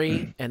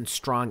story and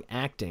strong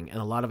acting.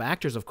 And a lot of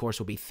actors, of course,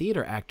 will be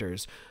theater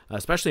actors,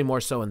 especially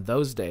more so in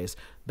those days.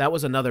 That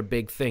was another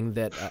big thing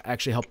that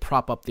actually helped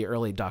prop up the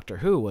early Doctor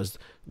Who, was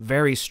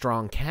very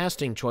strong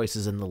casting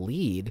choices in the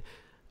lead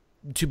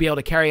to be able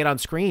to carry it on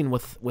screen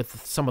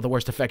with some of the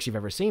worst effects you've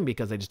ever seen,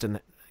 because they just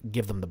didn't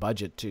give them the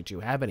budget to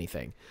have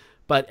anything.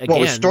 But again,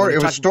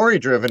 it was story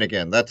driven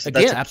again. That's a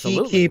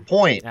key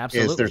point.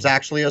 Absolutely. Is there's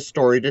actually a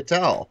story to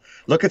tell.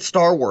 Look at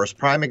Star Wars,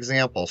 prime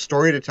example.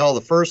 Story to tell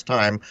the first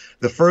time.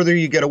 The further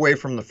you get away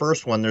from the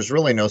first one, there's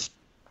really no story.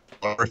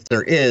 Or if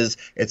there is,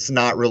 it's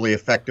not really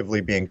effectively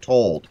being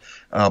told.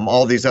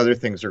 All these other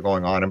things are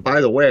going on. And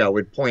by the way, I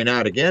would point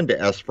out again to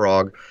S.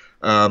 Frog,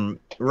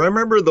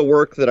 remember the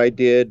work that I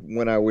did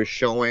when I was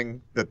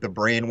showing that the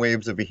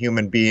brainwaves of a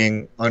human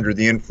being under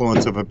the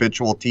influence of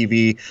habitual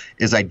TV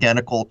is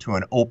identical to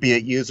an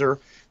opiate user?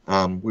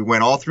 We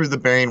went all through the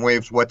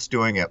brainwaves, what's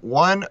doing it.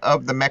 One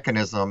of the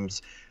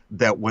mechanisms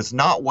that was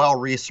not well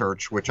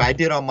researched, which I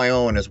did on my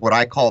own, is what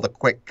I call the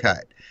quick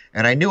cut.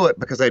 And I knew it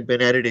because I'd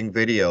been editing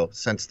video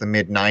since the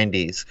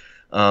mid-90s.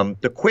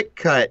 The quick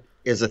cut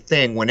is a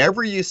thing.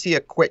 Whenever you see a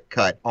quick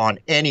cut on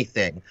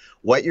anything,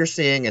 what you're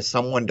seeing is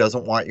someone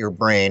doesn't want your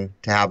brain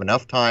to have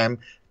enough time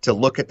to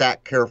look at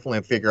that carefully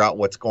and figure out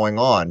what's going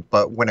on.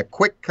 But when a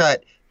quick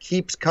cut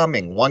keeps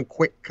coming, one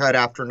quick cut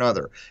after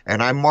another,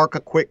 and I mark a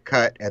quick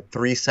cut at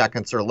 3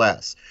 seconds or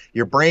less,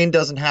 your brain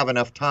doesn't have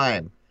enough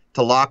time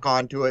to lock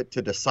onto it,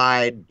 to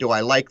decide, do I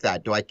like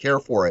that? Do I care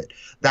for it?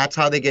 That's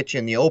how they get you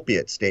in the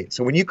opiate state.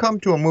 So when you come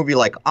to a movie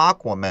like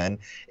Aquaman,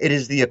 it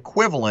is the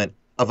equivalent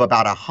of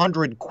about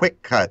 100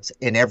 quick cuts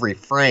in every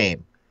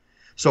frame.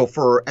 So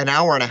for an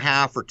hour and a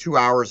half or 2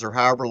 hours or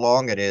however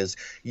long it is,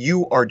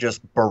 you are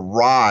just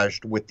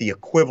barraged with the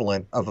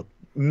equivalent of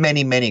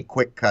many, many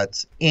quick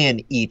cuts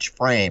in each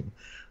frame.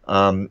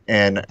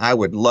 And I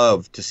would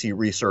love to see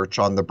research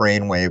on the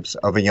brainwaves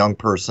of a young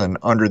person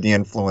under the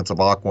influence of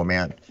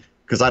Aquaman,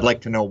 because I'd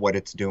like to know what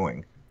it's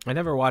doing. I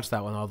never watched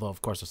that one, although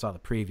of course I saw the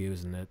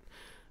previews, and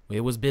it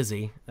was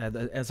busy,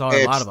 as are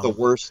a lot of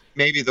them. It's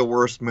maybe the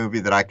worst movie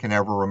that I can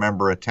ever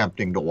remember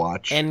attempting to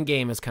watch.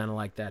 Endgame is kind of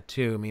like that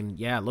too. I mean,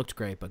 yeah, it looked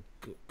great, but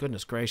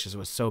goodness gracious, it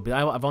was so big.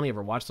 I've only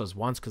ever watched those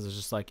once because it's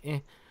just like,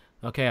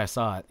 okay, I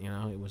saw it.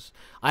 It was.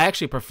 I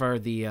actually prefer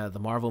the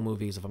Marvel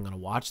movies if I'm going to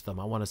watch them.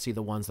 I want to see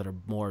the ones that are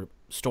more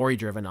story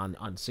driven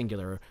on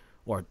singular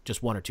or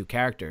just one or two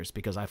characters,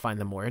 because I find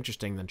them more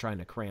interesting than trying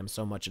to cram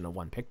so much into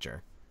one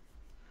picture.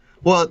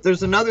 Well,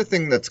 there's another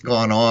thing that's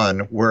gone on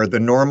where the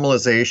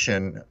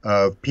normalization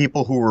of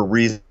people who were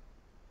reasonable,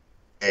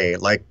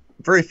 like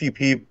very few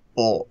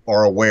people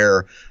are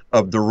aware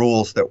of the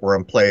rules that were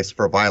in place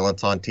for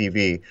violence on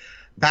TV.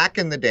 Back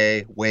in the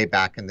day, way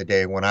back in the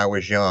day when I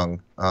was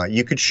young,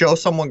 you could show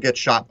someone get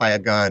shot by a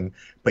gun,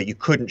 but you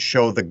couldn't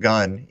show the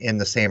gun in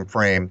the same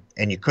frame,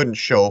 and you couldn't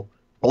show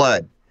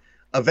blood.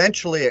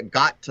 Eventually, it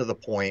got to the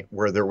point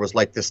where there was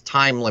like this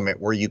time limit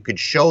where you could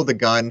show the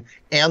gun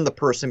and the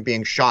person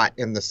being shot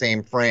in the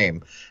same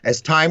frame.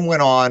 As time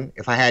went on,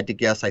 if I had to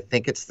guess, I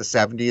think it's the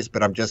 70s,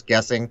 but I'm just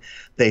guessing,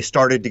 they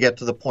started to get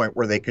to the point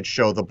where they could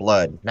show the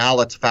blood. Now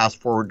let's fast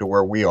forward to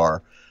where we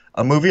are.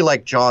 A movie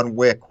like John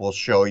Wick will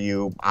show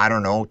you, I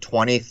don't know,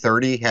 20,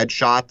 30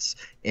 headshots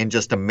in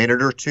just a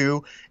minute or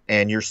two,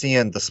 and you're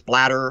seeing the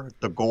splatter,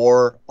 the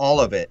gore,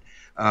 all of it.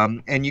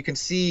 And you can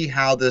see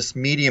how this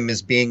medium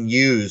is being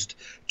used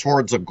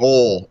towards a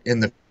goal in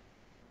the.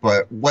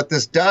 But what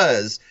this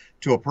does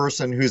to a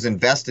person who's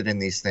invested in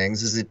these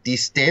things is it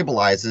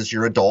destabilizes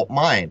your adult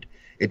mind.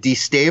 It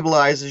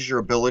destabilizes your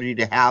ability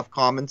to have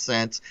common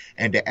sense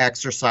and to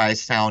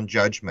exercise sound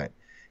judgment.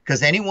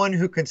 Because anyone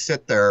who can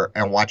sit there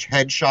and watch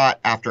headshot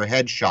after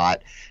headshot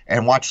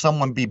and watch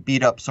someone be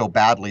beat up so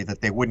badly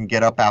that they wouldn't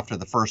get up after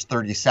the first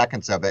 30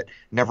 seconds of it,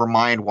 never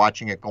mind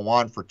watching it go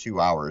on for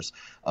 2 hours.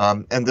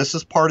 And this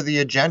is part of the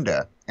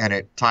agenda, and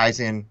it ties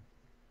in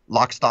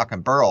lock, stock,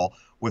 and barrel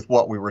with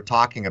what we were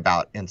talking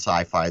about in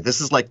sci-fi.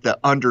 This is like the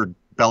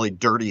underbelly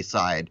dirty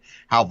side,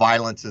 how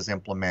violence is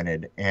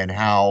implemented and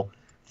how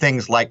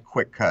things like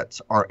quick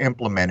cuts are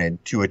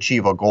implemented to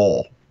achieve a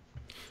goal.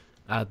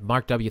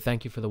 Mark W.,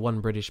 thank you for the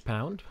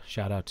 £1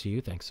 Shout out to you.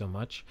 Thanks so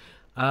much.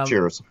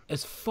 Cheers.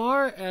 As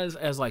far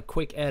as like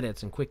quick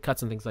edits and quick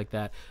cuts and things like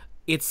that,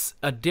 it's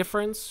a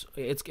difference.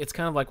 It's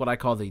kind of like what I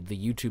call the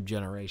YouTube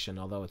generation,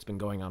 although it's been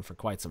going on for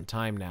quite some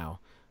time now,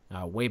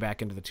 way back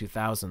into the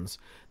 2000s.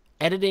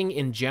 Editing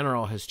in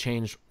general has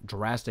changed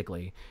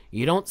drastically.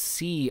 You don't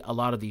see a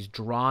lot of these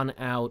drawn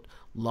out,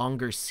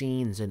 longer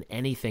scenes in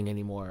anything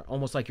anymore,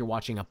 almost like you're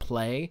watching a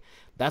play.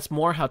 That's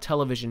more how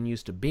television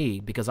used to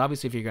be, because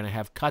obviously if you're going to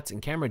have cuts and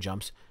camera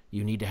jumps,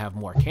 you need to have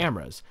more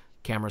cameras.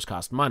 Cameras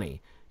cost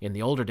money. In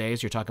the older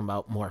days, you're talking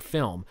about more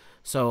film.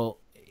 So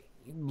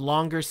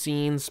longer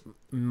scenes,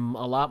 a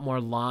lot more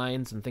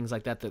lines and things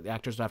like that the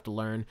actors have to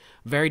learn.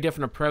 Very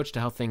different approach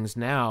to how things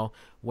now,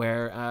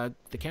 where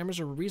the cameras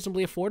are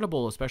reasonably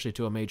affordable, especially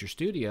to a major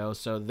studio,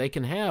 so they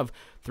can have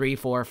 3,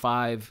 4,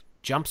 5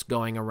 jumps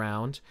going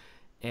around.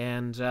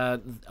 And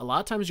a lot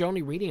of times you're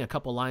only reading a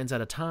couple lines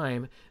at a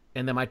time,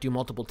 and they might do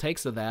multiple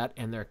takes of that,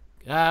 and they're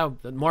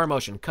more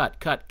emotion,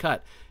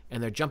 cut,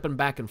 and they're jumping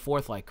back and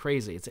forth like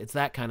crazy. It's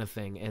that kind of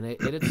thing, and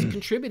it's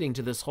contributing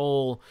to this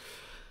whole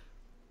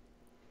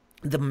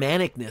the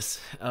manicness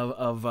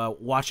of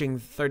watching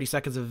 30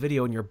 seconds of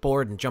video and you're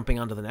bored and jumping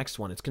onto the next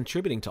one. It's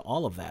contributing to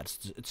all of that.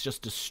 It's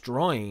just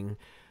destroying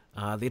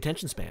the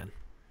attention span.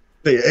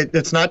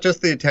 It's not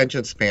just the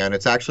attention span.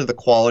 It's actually the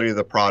quality of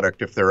the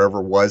product, if there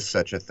ever was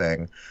such a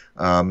thing.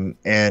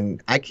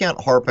 And I can't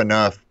harp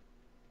enough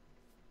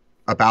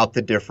about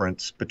the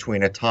difference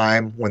between a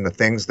time when the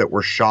things that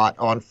were shot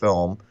on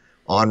film,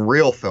 on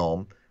real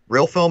film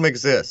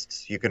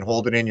exists. You can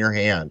hold it in your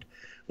hand.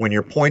 When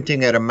you're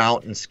pointing at a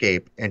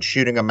mountainscape and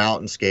shooting a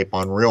mountainscape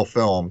on real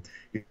film,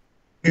 you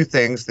do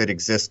things that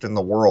exist in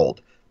the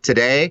world.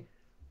 Today,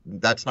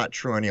 that's not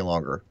true any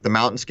longer. The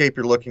mountainscape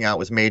you're looking at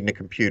was made in a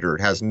computer.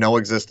 It has no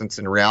existence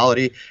in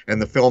reality,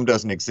 and the film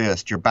doesn't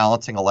exist. You're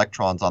balancing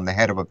electrons on the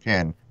head of a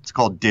pin. It's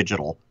called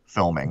digital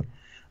filming.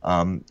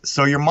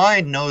 So your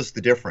mind knows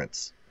the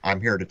difference. I'm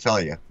here to tell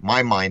you.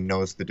 My mind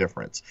knows the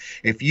difference.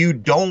 If you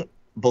don't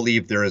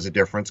believe there is a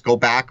difference, go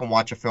back and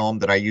watch a film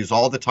that I use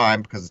all the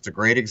time because it's a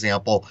great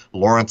example,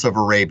 Lawrence of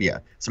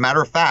Arabia. As a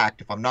matter of fact,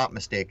 if I'm not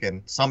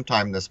mistaken,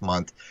 sometime this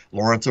month,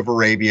 Lawrence of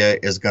Arabia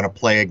is going to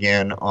play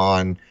again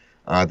on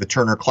the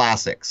Turner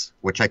Classics,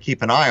 which I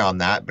keep an eye on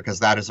that because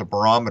that is a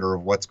barometer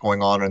of what's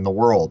going on in the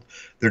world.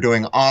 They're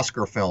doing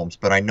Oscar films,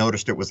 but I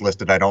noticed it was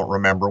listed. I don't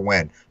remember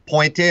when.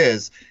 Point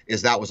is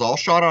that was all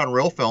shot on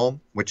real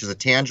film, which is a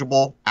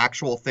tangible,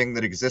 actual thing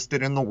that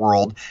existed in the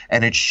world,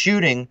 and it's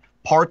shooting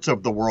parts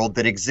of the world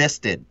that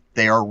existed.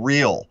 They are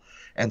real.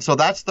 And so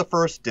that's the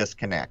first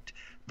disconnect.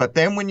 But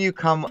then when you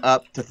come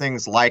up to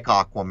things like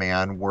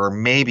Aquaman, where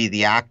maybe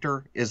the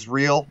actor is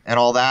real and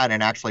all that,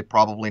 and actually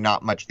probably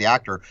not much the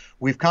actor,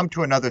 we've come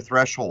to another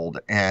threshold.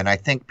 And I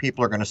think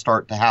people are going to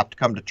start to have to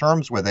come to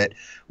terms with it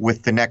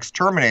with the next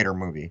Terminator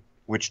movie,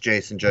 which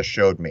Jason just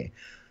showed me.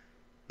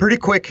 Pretty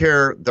quick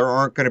here, there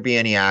aren't going to be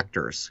any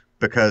actors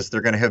because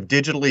they're going to have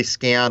digitally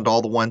scanned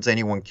all the ones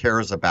anyone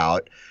cares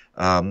about.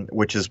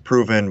 Which is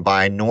proven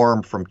by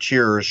Norm from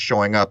Cheers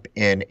showing up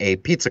in a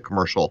pizza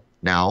commercial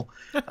now.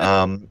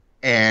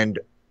 And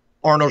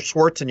Arnold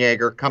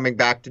Schwarzenegger coming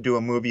back to do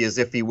a movie as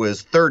if he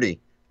was 30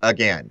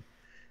 again.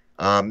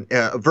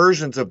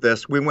 versions of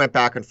this. We went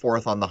back and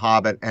forth on The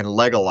Hobbit and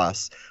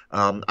Legolas.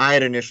 I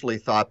had initially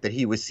thought that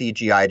he was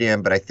CGI'd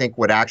in, but I think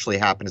what actually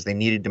happened is they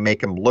needed to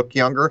make him look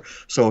younger,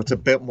 so it's a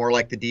bit more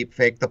like the deep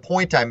fake. The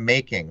point I'm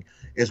making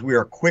is we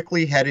are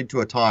quickly headed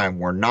to a time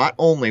where not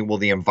only will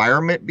the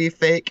environment be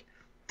fake,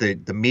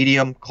 the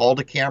medium called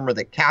a camera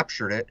that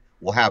captured it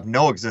will have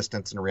no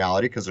existence in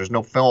reality because there's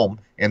no film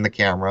in the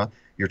camera.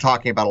 You're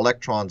talking about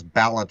electrons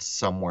balanced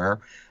somewhere,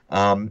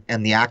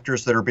 and the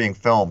actors that are being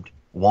filmed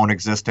won't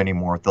exist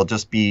anymore. They'll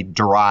just be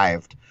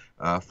derived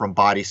from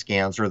body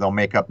scans, or they'll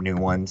make up new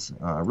ones.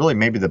 Really,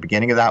 maybe the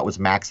beginning of that was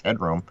Max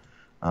Headroom,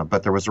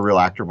 but there was a real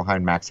actor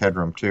behind Max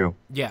Headroom too.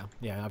 Yeah,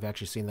 I've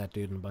actually seen that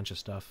dude in a bunch of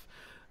stuff.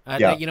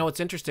 Yeah. You know, it's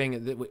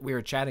interesting that we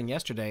were chatting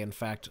yesterday, in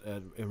fact,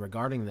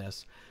 regarding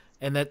this,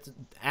 and that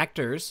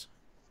actors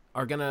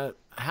are going to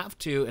have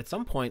to, at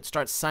some point,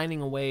 start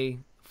signing away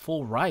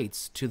full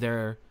rights to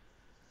their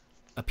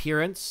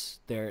appearance,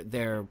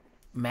 their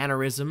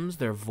mannerisms,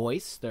 their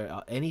voice,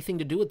 their anything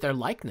to do with their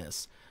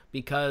likeness.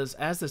 Because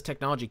as this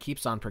technology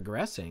keeps on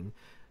progressing,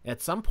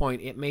 at some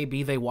point it may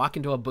be they walk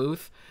into a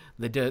booth,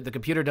 the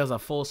computer does a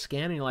full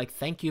scan, and you're like,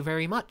 "Thank you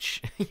very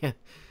much."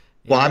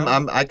 Well,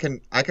 I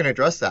can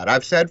address that.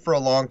 I've said for a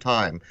long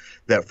time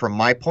that from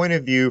my point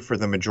of view, for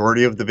the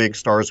majority of the big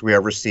stars we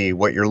ever see,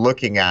 what you're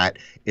looking at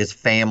is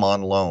fame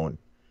on loan.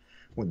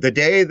 The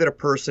day that a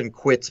person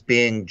quits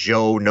being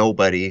Joe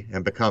Nobody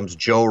and becomes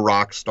Joe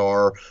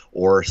Rockstar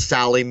or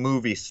Sally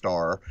Movie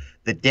Star,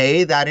 the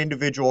day that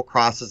individual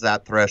crosses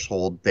that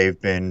threshold, they've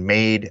been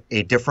made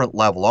a different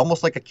level,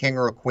 almost like a king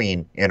or a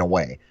queen in a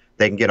way.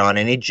 They can get on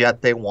any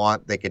jet they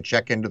want. They can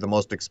check into the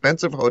most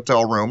expensive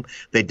hotel room.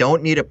 They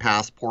don't need a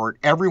passport.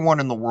 Everyone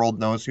in the world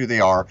knows who they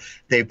are.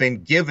 They've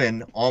been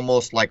given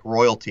almost like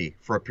royalty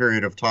for a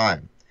period of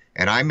time.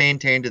 And I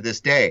maintain to this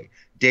day,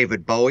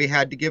 David Bowie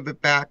had to give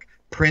it back.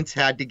 Prince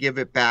had to give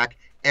it back.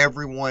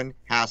 Everyone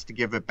has to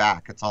give it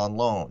back. It's on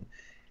loan.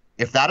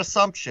 If that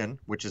assumption,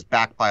 which is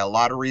backed by a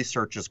lot of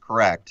research, is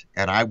correct,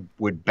 and I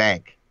would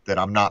bank that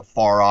I'm not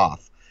far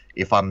off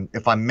if I'm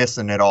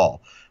missing it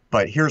all.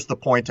 But here's the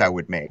point I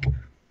would make.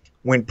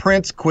 When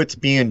Prince quits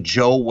being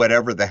Joe,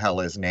 whatever the hell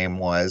his name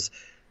was,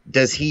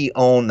 does he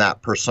own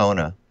that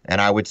persona? And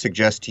I would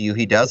suggest to you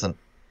he doesn't.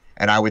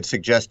 And I would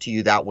suggest to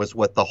you that was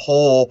what the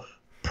whole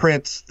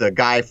Prince, the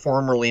guy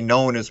formerly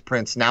known as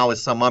Prince, now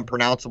as some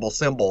unpronounceable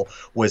symbol,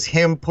 was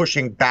him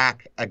pushing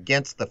back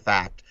against the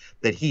fact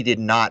that he did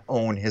not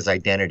own his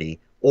identity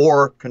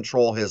or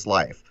control his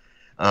life.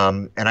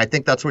 And I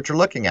think that's what you're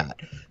looking at.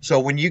 So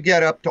when you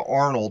get up to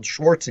Arnold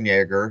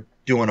Schwarzenegger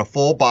doing a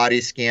full body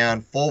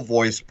scan, full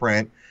voice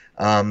print,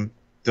 does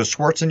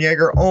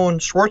Schwarzenegger own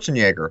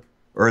Schwarzenegger,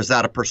 or is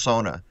that a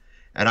persona?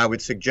 And I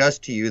would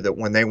suggest to you that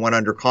when they went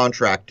under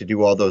contract to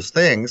do all those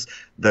things,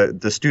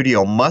 the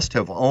studio must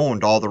have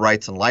owned all the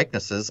rights and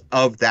likenesses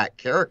of that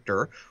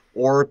character,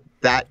 or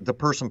that the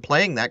person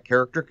playing that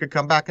character could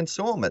come back and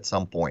sue them at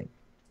some point,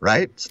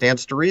 right?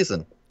 Stands to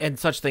reason. And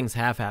such things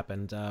have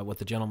happened with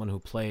the gentleman who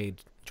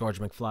played George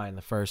McFly in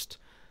the first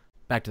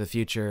Back to the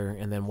Future,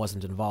 and then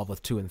wasn't involved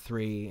with 2 and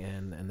 3,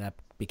 and that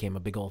became a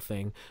big old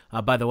thing.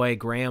 By the way,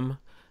 Graham,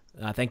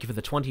 thank you for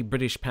the 20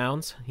 British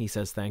pounds. He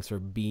says thanks for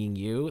being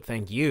you.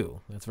 Thank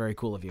you. That's very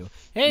cool of you.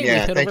 Hey, Yeah, we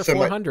hit over thanks so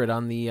 400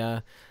 on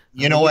the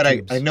You know what?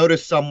 I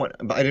noticed someone,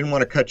 I didn't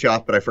want to cut you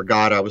off, but I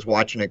forgot. I was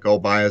watching it go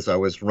by as I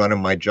was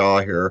running my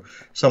jaw here.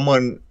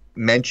 Someone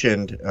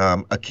mentioned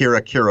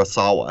Akira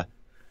Kurosawa.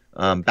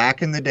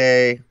 Back in the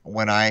day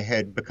when I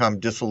had become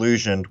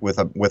disillusioned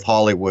with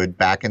Hollywood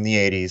back in the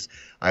 80s,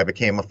 I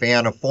became a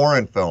fan of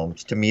foreign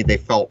films. To me, they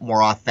felt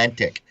more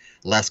authentic,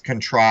 less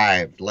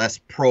contrived, less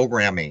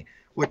programmy,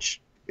 which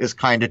is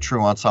kind of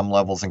true on some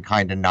levels and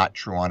kind of not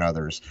true on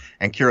others.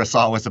 And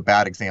Kurosawa is a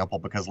bad example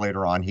because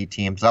later on he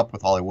teams up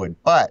with Hollywood.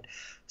 But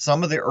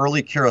some of the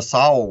early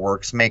Kurosawa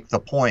works make the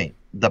point.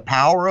 The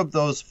power of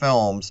those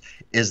films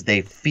is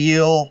they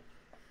feel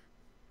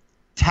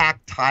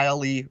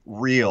tactilely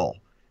real.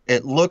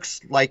 It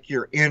looks like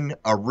you're in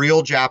a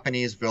real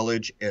Japanese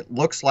village. It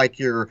looks like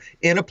you're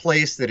in a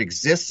place that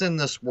exists in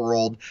this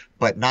world.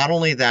 But not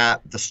only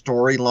that, the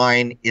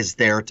storyline is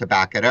there to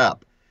back it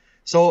up.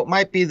 So it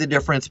might be the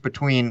difference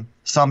between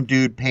some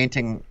dude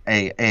painting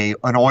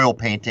an oil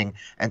painting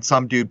and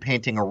some dude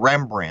painting a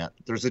Rembrandt.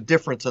 There's a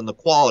difference in the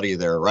quality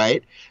there,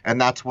 right? And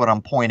that's what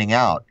I'm pointing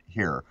out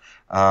here.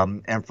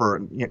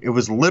 It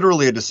was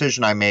literally a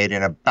decision I made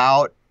in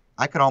about,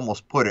 I could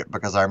almost put it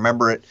because I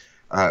remember it.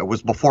 It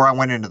was before I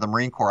went into the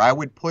Marine Corps. I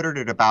would put it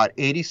at about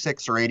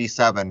 86 or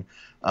 87.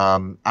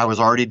 I was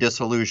already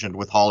disillusioned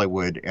with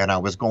Hollywood, and I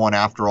was going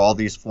after all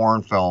these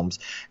foreign films.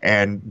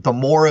 And the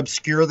more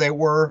obscure they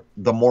were,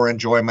 the more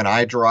enjoyment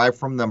I derived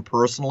from them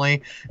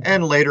personally.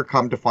 And later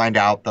come to find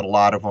out that a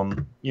lot of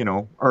them,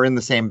 are in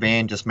the same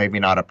vein, just maybe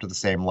not up to the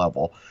same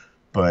level.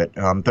 But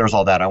there's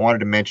all that. I wanted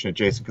to mention it,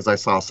 Jason, because I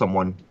saw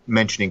someone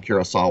mentioning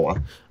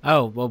Kurosawa.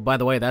 Oh, well, by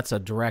the way, that's a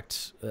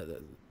direct...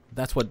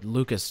 that's what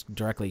Lucas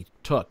directly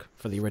took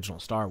for the original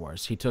Star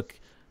Wars. He took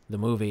the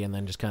movie and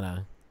then just kind of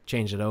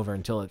changed it over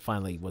until it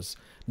finally was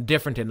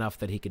different enough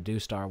that he could do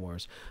Star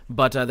Wars.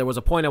 But there was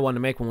a point I wanted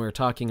to make when we were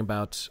talking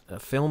about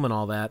film and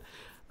all that.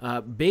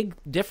 Big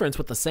difference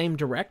with the same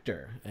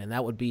director, and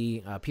that would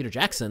be Peter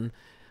Jackson.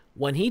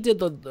 When he did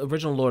the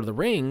original Lord of the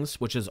Rings,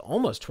 which is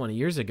almost 20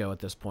 years ago at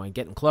this point,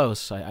 getting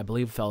close, I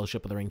believe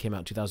Fellowship of the Ring came out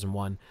in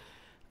 2001,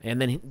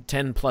 and then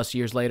 10 plus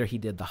years later he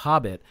did The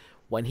Hobbit.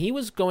 When he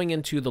was going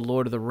into the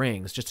Lord of the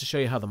Rings, just to show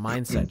you how the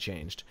mindset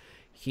changed,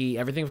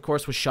 everything, of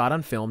course, was shot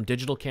on film.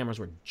 Digital cameras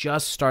were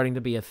just starting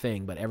to be a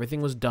thing, but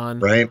everything was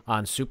done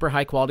on super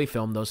high-quality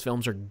film. Those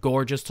films are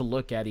gorgeous to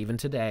look at even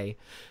today.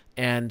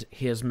 And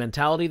his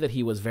mentality that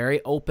he was very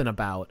open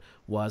about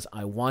was,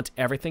 I want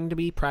everything to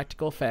be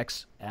practical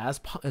effects as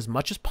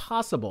much as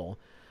possible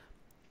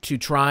to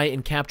try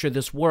and capture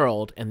this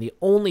world, and the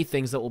only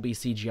things that will be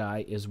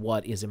CGI is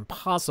what is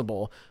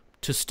impossible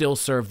to still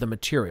serve the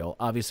material.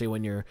 Obviously,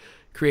 when you're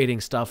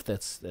creating stuff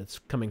that's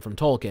coming from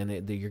Tolkien,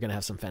 you're going to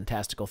have some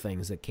fantastical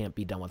things that can't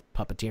be done with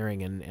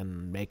puppeteering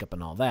and makeup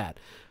and all that.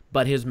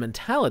 But his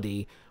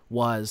mentality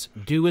was,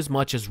 do as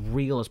much as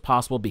real as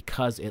possible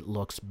because it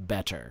looks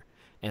better,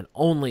 and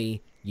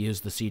only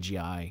use the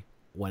CGI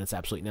when it's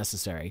absolutely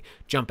necessary.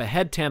 Jump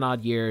ahead 10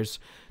 odd years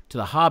to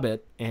The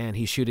Hobbit, and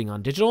he's shooting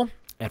on digital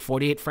at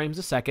 48 frames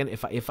a second.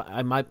 If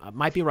I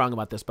might be wrong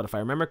about this, but if I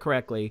remember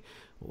correctly,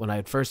 when I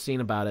had first seen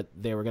about it,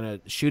 they were going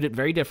to shoot it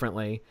very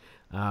differently.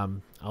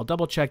 I'll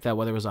double check that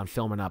whether it was on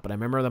film or not, but I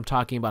remember them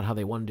talking about how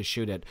they wanted to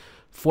shoot it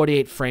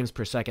 48 frames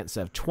per second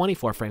instead of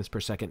 24 frames per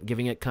second,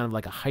 giving it kind of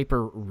like a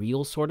hyper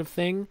real sort of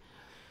thing.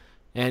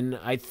 And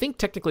I think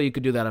technically you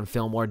could do that on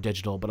film or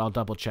digital, but I'll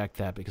double check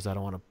that because I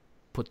don't want to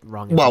put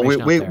wrong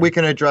information out there. We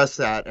can address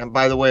that. And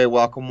by the way,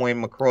 welcome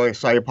Wayne McCroy.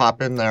 Saw you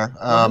pop in there.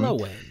 Hello,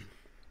 Wayne.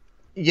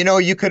 You know,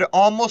 you could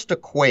almost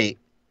equate,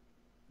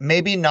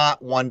 maybe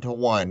not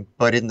one-to-one,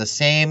 but in the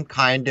same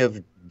kind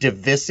of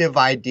divisive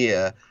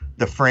idea,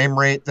 the frame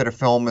rate that a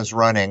film is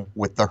running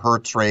with the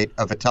hertz rate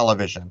of a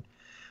television.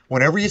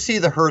 Whenever you see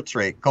the hertz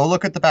rate, go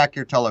look at the back of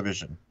your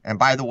television. And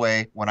by the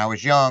way, when I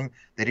was young,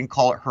 they didn't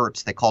call it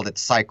hertz, they called it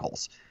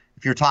cycles.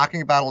 If you're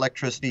talking about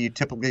electricity, you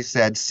typically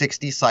said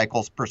 60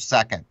 cycles per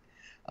second.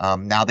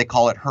 Now they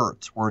call it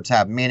hertz. Words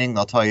have meaning.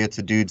 They'll tell you it's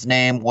a dude's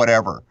name,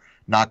 whatever.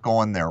 Not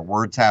going there.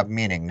 Words have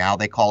meaning. Now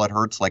they call it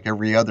hertz like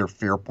every other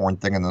fear porn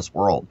thing in this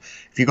world.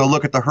 If you go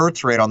look at the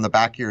hertz rate on the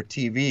back of your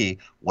TV,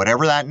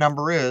 whatever that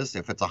number is,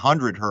 if it's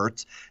 100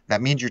 hertz,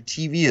 that means your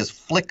TV is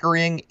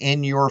flickering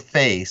in your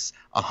face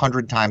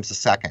 100 times a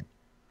second.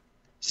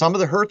 Some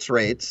of the hertz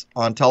rates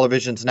on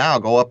televisions now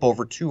go up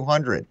over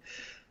 200.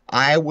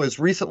 I was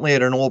recently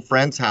at an old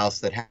friend's house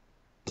that had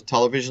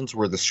televisions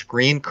where the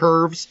screen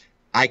curves.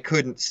 I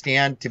couldn't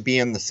stand to be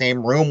in the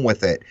same room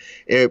with it.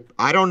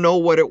 I don't know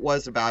what it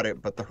was about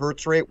it, but the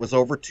hertz rate was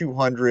over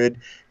 200,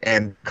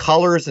 and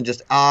colors and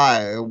just,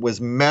 it was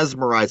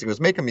mesmerizing. It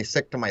was making me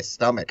sick to my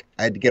stomach.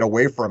 I had to get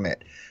away from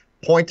it.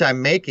 Point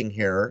I'm making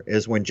here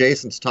is when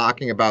Jason's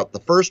talking about the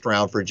first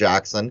round for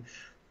Jackson,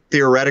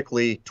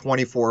 theoretically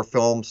 24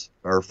 films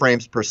or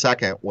frames per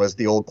second was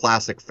the old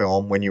classic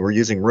film when you were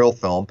using real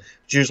film.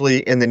 It's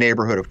usually in the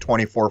neighborhood of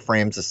 24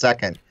 frames a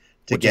second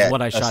to Which get is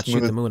what I shot Shoot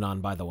the Moon on,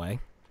 by the way.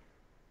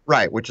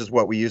 Right, which is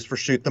what we use for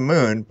Shoot the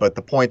Moon. But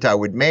the point I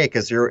would make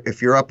is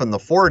if you're up in the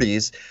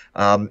 40s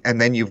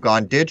and then you've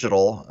gone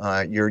digital,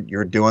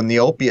 you're doing the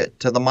opiate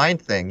to the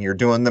mind thing. You're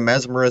doing the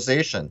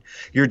mesmerization.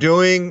 You're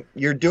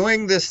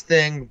doing this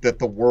thing that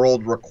the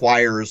world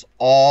requires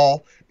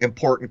all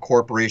important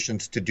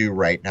corporations to do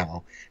right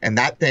now. And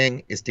that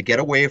thing is to get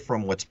away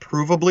from what's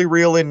provably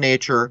real in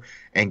nature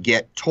and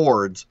get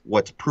towards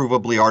what's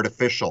provably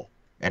artificial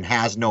and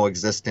has no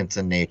existence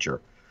in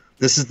nature.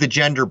 This is the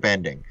gender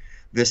bending.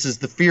 This is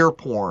the fear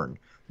porn.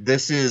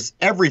 This is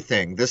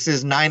everything. This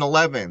is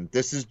 9/11.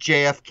 This is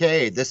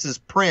JFK. This is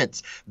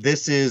Prince.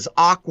 This is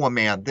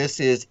Aquaman. This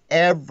is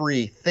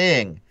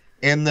everything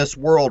in this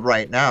world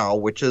right now,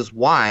 which is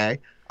why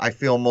I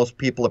feel most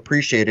people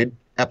appreciated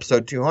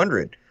episode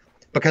 200.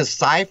 Because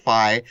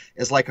sci-fi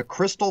is like a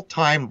crystal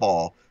time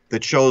ball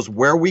that shows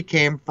where we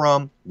came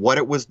from, what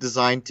it was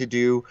designed to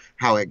do,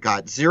 how it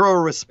got zero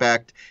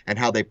respect, and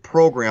how they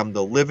programmed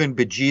the living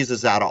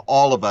bejesus out of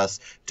all of us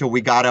till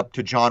we got up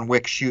to John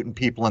Wick shooting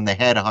people in the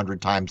head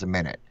 100 times a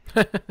minute.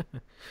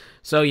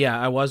 So yeah,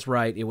 I was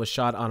right. It was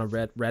shot on a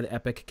Red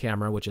Epic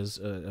camera, which is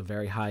a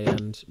very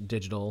high-end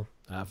digital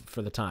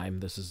for the time.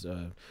 This is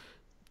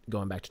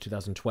going back to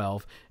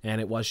 2012,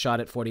 and it was shot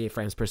at 48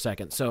 frames per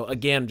second. So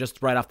again,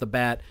 just right off the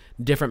bat,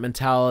 different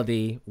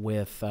mentality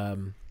with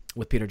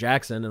Peter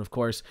Jackson. And of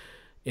course,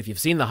 if you've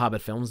seen the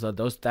Hobbit films,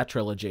 that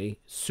trilogy,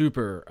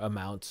 super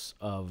amounts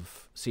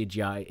of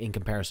CGI in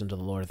comparison to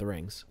the Lord of the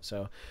Rings.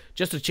 So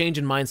just a change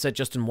in mindset,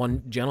 just in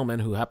one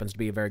gentleman who happens to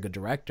be a very good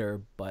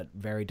director, but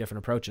very different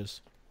approaches.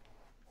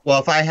 Well,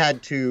 if I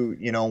had to,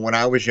 when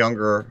I was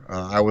younger,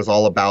 I was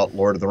all about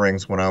Lord of the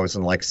Rings when I was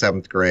in like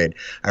 7th grade.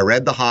 I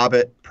read The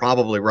Hobbit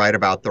probably right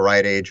about the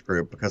right age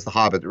group because The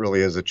Hobbit really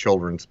is a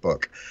children's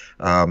book.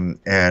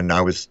 And I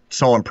was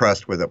so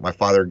impressed with it. My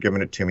father had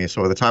given it to me.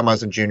 So by the time I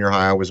was in junior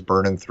high, I was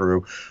burning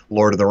through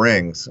Lord of the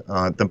Rings.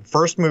 The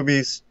first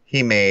movies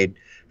he made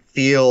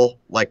feel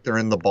like they're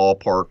in the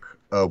ballpark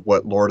of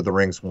what Lord of the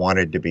Rings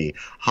wanted to be.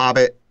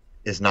 Hobbit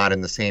is not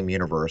in the same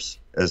universe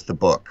as the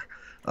book.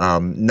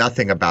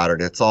 Nothing about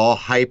it. It's all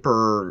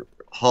hyper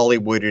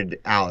Hollywooded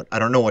out. I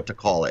don't know what to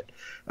call it.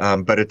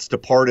 But it's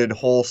departed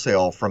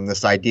wholesale from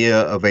this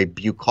idea of a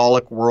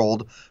bucolic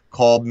world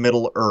called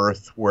Middle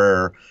Earth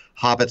where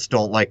hobbits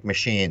don't like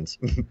machines,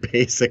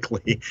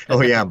 basically.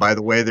 Oh yeah, by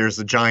the way, there's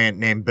a giant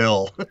named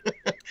Bill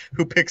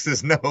who picks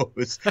his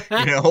nose,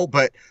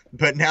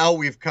 but now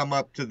we've come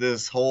up to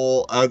this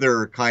whole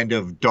other kind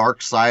of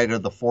dark side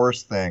of the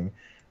Force thing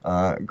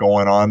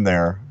going on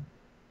there.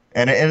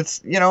 And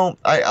it's,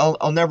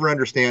 I'll never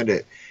understand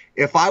it.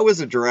 If I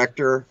was a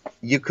director,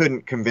 you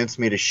couldn't convince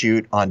me to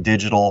shoot on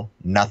digital,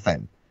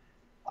 nothing.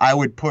 I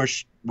would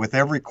push with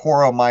every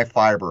core of my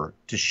fiber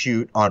to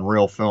shoot on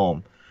real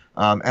film.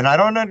 And I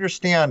don't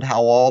understand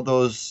how all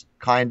those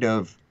kind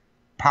of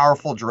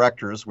powerful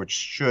directors, which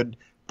should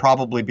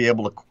probably be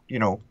able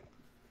to,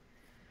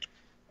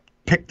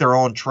 pick their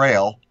own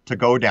trail to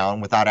go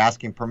down without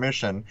asking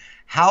permission,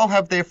 how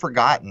have they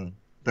forgotten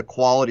the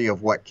quality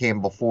of what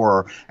came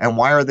before? And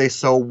why are they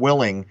so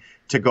willing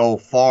to go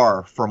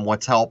far from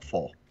what's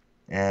helpful?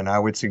 And I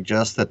would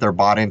suggest that they're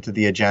bought into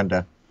the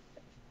agenda.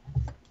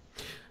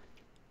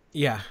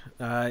 Yeah,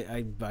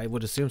 I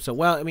would assume so.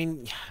 Well, I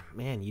mean,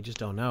 man, you just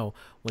don't know.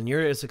 When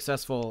you're as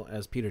successful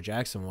as Peter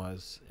Jackson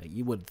was,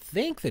 you would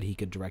think that he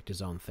could direct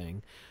his own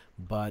thing,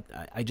 but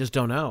I just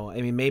don't know.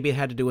 I mean, maybe it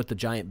had to do with the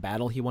giant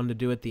battle he wanted to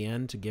do at the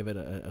end to give it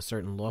a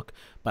certain look,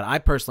 but I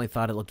personally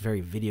thought it looked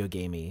very video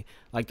gamey.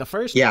 Like the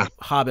first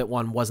Hobbit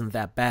one wasn't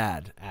that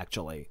bad,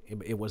 actually.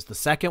 It was the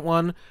second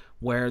one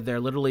where they're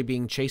literally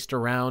being chased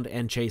around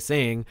and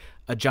chasing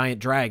a giant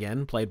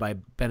dragon played by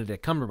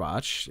Benedict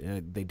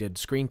Cumberbatch. They did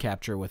screen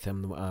capture with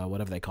him,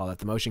 whatever they call that,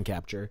 the motion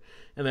capture.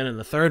 And then in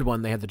the third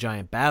one, they had the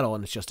giant battle,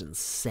 and it's just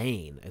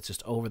insane. It's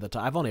just over the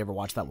top. I've only ever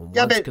watched that one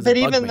once. But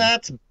even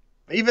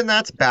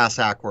that's bass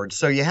backwards.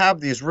 So you have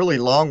these really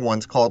long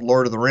ones called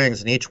Lord of the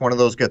Rings, and each one of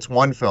those gets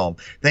one film.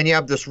 Then you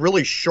have this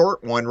really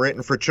short one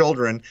written for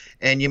children,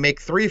 and you make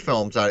 3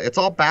 films out of it. It's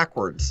all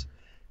backwards.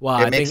 Well,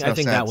 I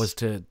think that was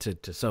to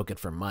soak it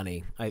for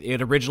money.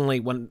 It originally,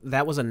 when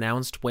that was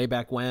announced way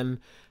back when,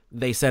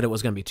 they said it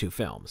was going to be 2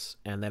 films,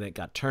 and then it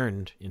got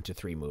turned into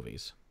 3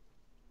 movies.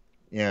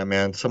 Yeah,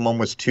 man, someone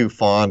was too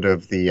fond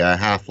of the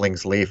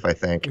halfling's leaf, I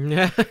think.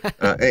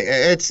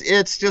 It's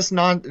just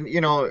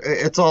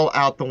it's all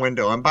out the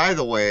window. And by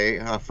the way,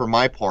 for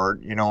my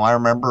part, I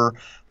remember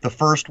the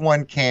first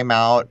one came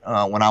out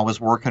when I was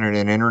working at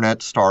an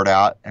internet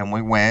startup, and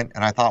we went,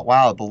 and I thought,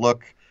 wow, the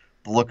look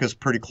is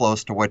pretty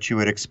close to what you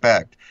would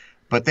expect.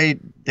 But they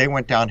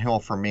went downhill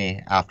for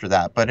me after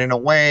that. But in a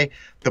way,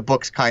 the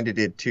books kind of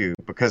did too,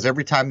 because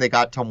every time they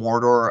got to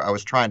Mordor, I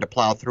was trying to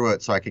plow through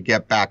it so I could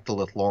get back to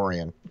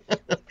Lothlorien.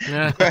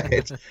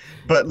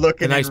 but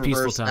looking in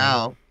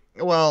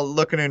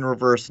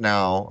reverse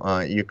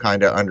now, you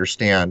kind of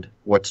understand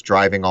what's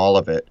driving all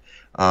of it.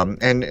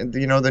 And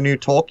the new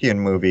Tolkien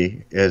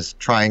movie is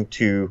trying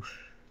to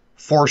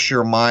force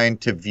your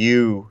mind to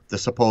view the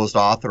supposed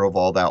author of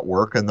all that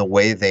work in the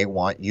way they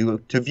want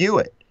you to view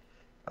it.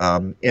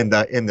 In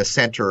the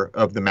center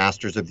of the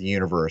Masters of the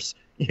Universe.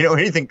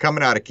 Anything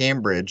coming out of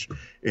Cambridge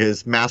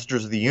is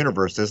Masters of the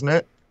Universe, isn't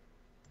it?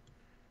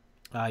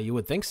 You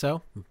would think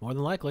so, more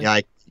than likely.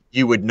 Yeah,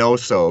 you would know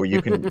so. You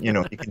can, you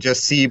can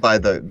just see by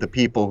the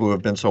people who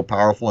have been so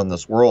powerful in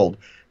this world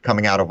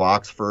coming out of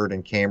Oxford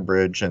and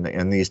Cambridge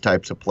and these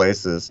types of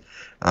places.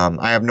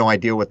 I have no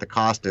idea what the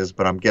cost is,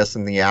 but I'm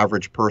guessing the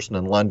average person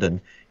in London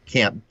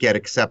can't get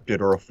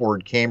accepted or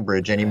afford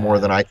Cambridge any more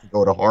than I can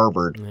go to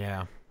Harvard.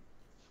 Yeah.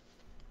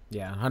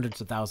 Yeah,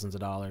 hundreds of thousands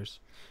of dollars.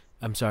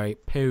 I'm sorry,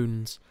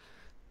 pounds.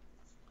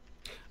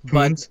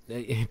 But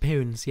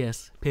pounds,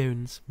 yes,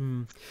 pounds.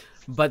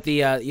 But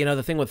the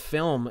the thing with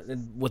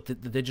film, with the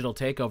digital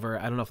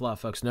takeover, I don't know if a lot of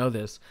folks know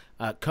this.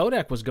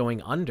 Kodak was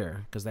going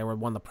under because they were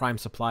one of the prime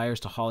suppliers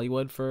to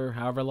Hollywood for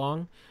however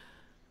long.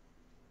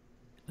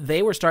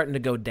 They were starting to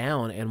go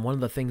down, and one of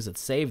the things that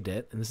saved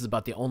it, and this is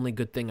about the only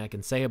good thing I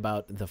can say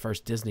about the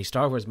first Disney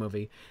Star Wars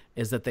movie,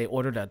 is that they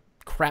ordered a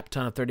crap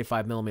ton of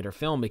 35 millimeter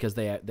film because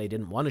they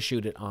didn't want to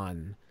shoot it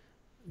on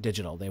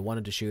digital. They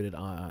wanted to shoot it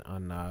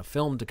on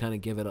film to kind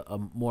of give it a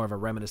more of a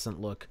reminiscent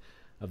look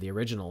of the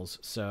originals.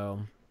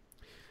 So,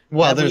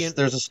 well, there's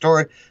a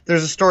story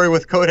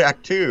with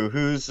Kodak too,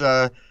 who's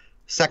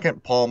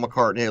second Paul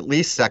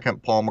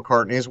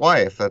McCartney's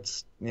wife.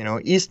 That's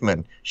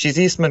Eastman. She's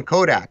Eastman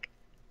Kodak.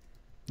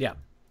 Yeah.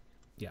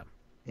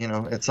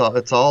 It's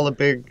all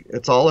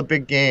a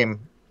big game.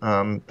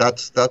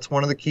 That's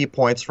one of the key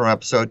points from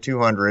episode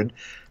 200.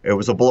 It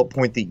was a bullet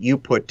point that you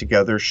put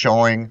together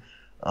showing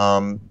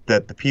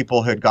that the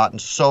people had gotten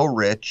so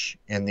rich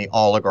in the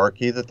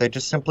oligarchy that they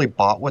just simply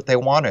bought what they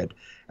wanted.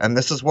 And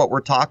this is what we're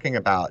talking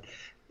about.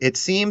 It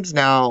seems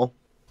now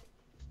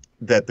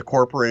that the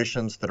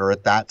corporations that are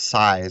at that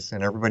size,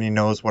 and everybody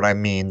knows what I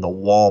mean, the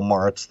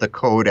Walmarts, the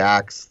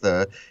Kodaks,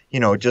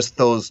 just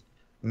those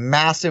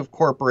massive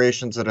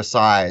corporations at a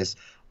size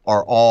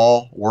are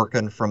all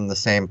working from the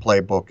same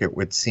playbook, it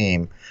would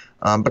seem,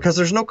 because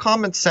there's no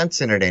common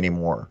sense in it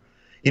anymore.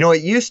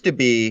 It used to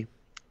be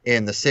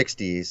in the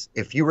 60s,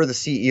 if you were the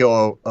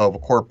CEO of a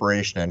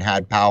corporation and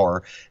had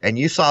power and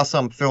you saw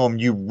some film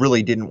you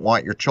really didn't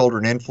want your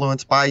children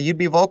influenced by, you'd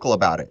be vocal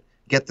about it.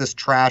 Get this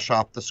trash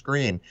off the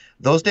screen.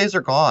 Those days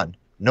are gone.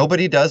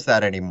 Nobody does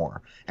that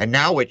anymore. And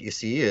now what you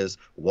see is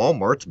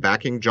Walmart's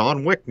backing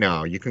John Wick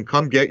now. You can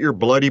come get your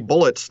bloody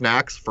bullet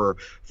snacks for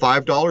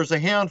 $5 a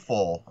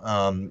handful.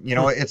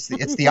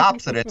 It's the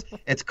opposite.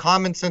 It's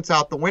common sense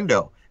out the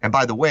window. And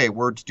by the way,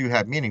 words do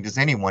have meaning. Does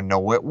anyone know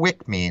what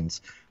Wick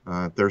means?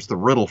 There's the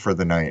riddle for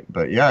the night.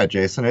 But yeah,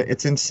 Jason,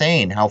 it's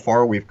insane how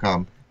far we've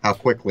come, how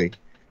quickly.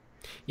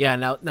 Yeah,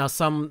 now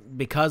some,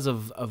 because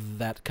of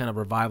that kind of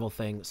revival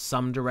thing,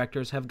 some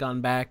directors have gone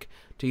back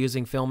to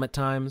using film at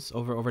times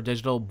over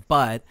digital,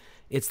 but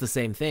it's the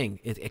same thing.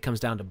 It comes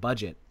down to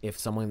budget. If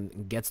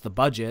someone gets the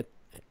budget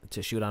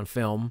to shoot on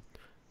film,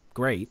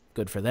 great,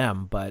 good for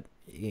them, but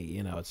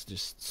it's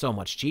just so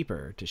much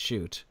cheaper to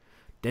shoot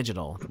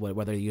digital,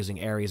 whether you're using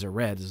Aries or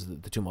Red is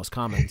the two most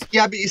common.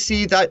 Yeah, but you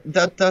see,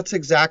 that's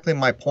exactly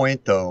my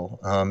point,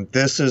 though.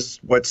 This is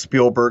what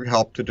Spielberg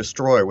helped to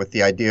destroy with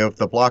the idea of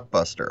the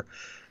blockbuster.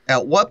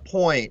 At what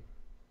point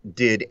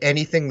did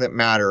anything that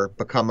matter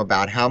become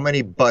about how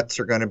many butts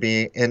are going to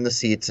be in the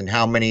seats and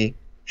how many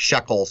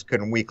shekels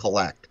can we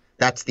collect?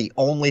 That's the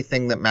only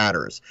thing that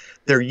matters.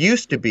 There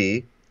used to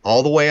be,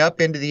 all the way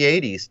up into the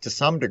 80s to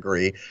some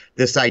degree,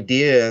 this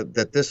idea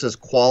that this is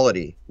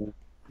quality.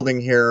 Building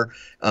here,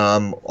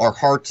 our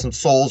hearts and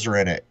souls are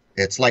in it.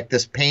 It's like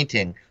this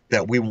painting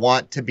that we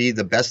want to be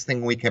the best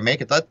thing we can make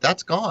it.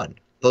 That's gone.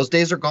 Those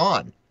days are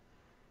gone.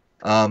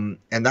 And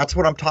that's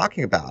what I'm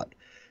talking about.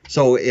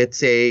 So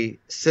it's a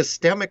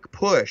systemic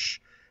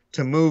push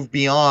to move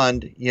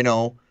beyond, they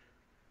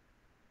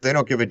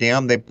don't give a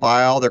damn. They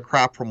buy all their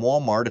crap from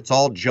Walmart. It's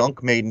all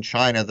junk made in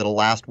China that'll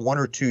last 1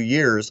 or 2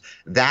 years.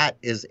 That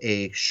is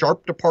a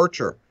sharp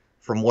departure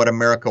from what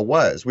America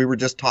was. We were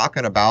just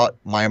talking about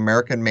my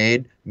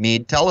American-made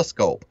Meade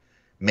telescope,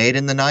 made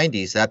in the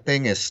 90s. That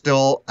thing is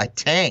still a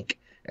tank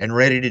and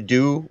ready to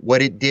do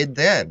what it did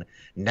then.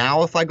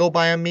 Now, if I go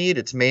buy a Meade,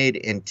 it's made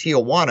in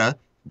Tijuana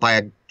by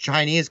a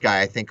Chinese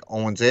guy, I think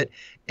owns it,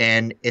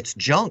 and it's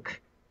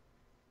junk.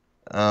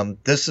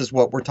 This is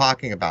what we're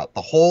talking about.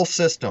 The whole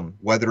system,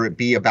 whether it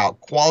be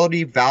about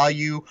quality,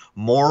 value,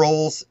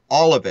 morals,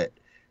 all of it,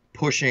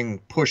 pushing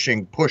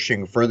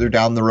further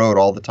down the road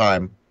all the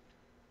time.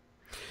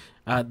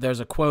 There's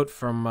a quote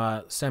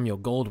from Samuel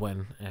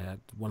Goldwyn,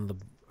 one of the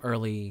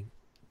early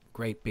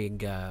great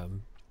big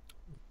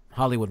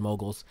Hollywood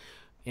moguls.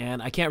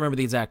 And I can't remember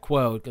the exact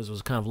quote because it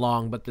was kind of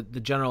long, but the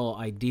general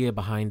idea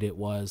behind it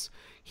was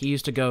he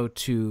used to go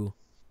to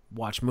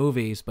watch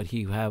movies, but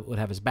he would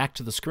have his back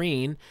to the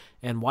screen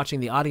and watching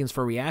the audience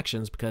for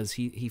reactions because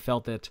he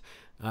felt that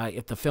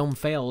if the film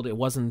failed, it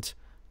wasn't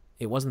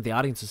the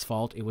audience's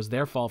fault. It was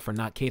their fault for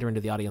not catering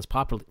to the audience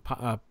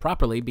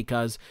properly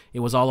because it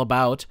was all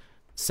about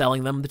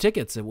selling them the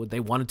tickets. They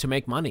wanted to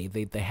make money.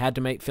 They had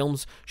to make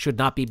films should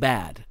not be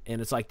bad.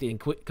 And it's like the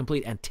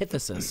complete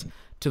antithesis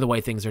to the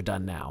way things are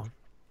done now.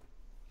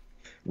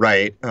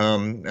 Right.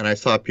 And I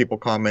saw people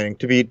commenting,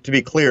 to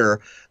be clear,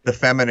 the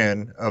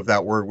feminine of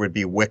that word would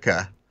be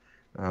Wicca.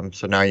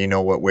 So now you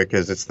know what Wicca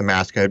is. It's the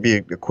masculine.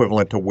 It'd be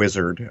equivalent to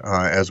wizard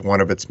as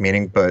one of its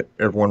meaning, but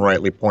everyone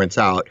rightly points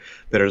out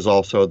that it is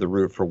also the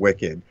root for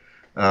wicked.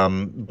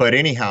 But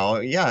anyhow,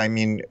 yeah, I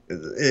mean,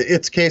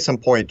 it's case in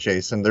point,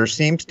 Jason. There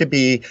seems to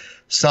be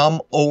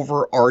some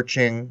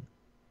overarching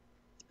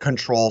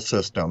control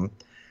system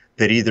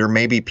that either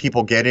maybe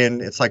people get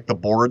in, it's like the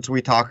boards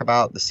we talk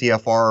about, the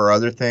CFR or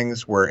other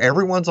things, where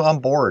everyone's on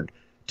board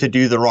to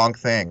do the wrong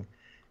thing.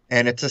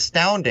 And it's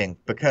astounding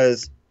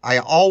because I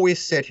always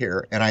sit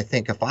here and I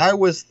think if I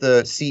was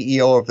the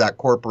CEO of that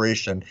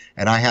corporation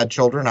and I had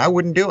children, I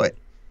wouldn't do it.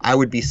 I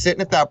would be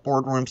sitting at that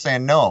boardroom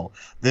saying, no,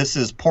 this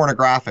is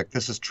pornographic,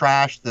 this is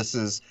trash, this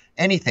is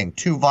anything,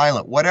 too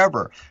violent,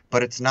 whatever.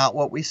 But it's not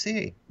what we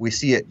see. We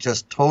see it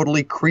just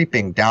totally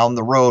creeping down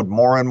the road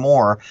more and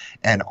more.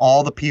 And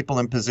all the people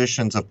in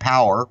positions of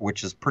power,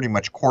 which is pretty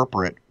much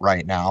corporate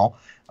right now,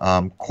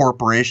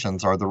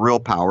 corporations are the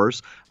real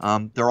powers,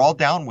 they're all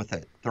down with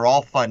it. They're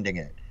all funding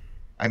it.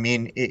 I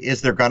mean,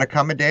 is there going to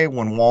come a day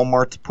when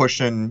Walmart's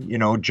pushing,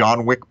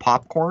 John Wick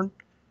popcorn?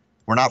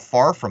 We're not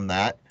far from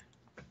that.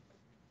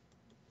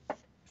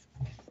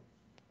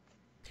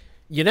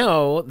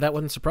 That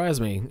wouldn't surprise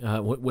me.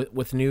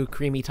 With new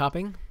creamy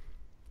topping.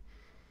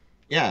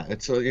 Yeah,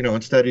 it's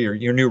instead of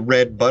your new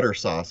red butter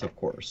sauce, of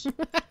course.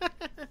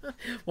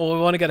 Well,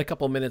 we want to get a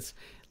couple minutes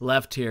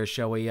left here.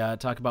 Shall we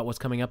talk about what's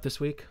coming up this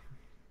week?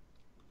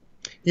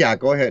 Yeah,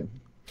 go ahead.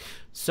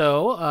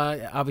 So,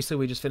 obviously,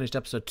 we just finished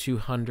episode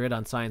 200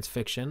 on science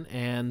fiction,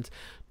 and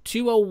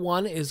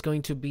 201 is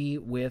going to be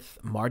with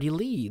Marty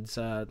Leeds.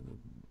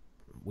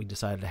 We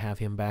decided to have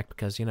him back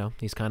because,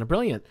 he's kind of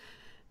brilliant.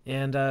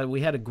 And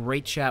we had a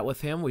great chat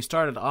with him. We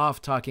started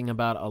off talking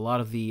about a lot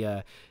of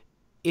the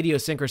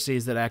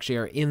idiosyncrasies that actually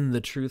are in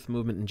the truth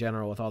movement in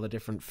general, with all the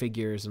different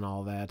figures and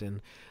all that.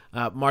 And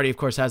Marty, of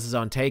course, has his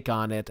own take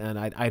on it. And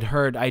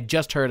I'd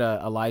just heard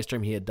a live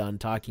stream he had done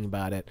talking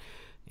about it,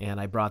 and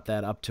I brought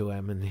that up to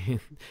him, and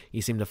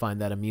he seemed to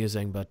find that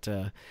amusing. But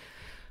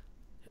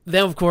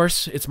then, of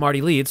course, it's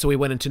Marty leads, so we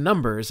went into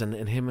numbers,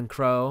 and him and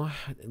Crow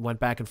went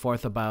back and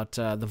forth about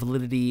the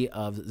validity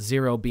of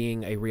 0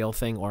 being a real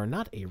thing or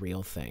not a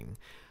real thing.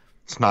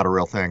 It's not a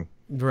real thing.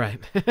 Right.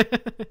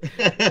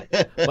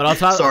 But I'll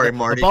talk. Sorry,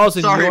 Marty. The ball's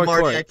in Sorry, your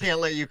Marty. court. I can't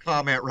let you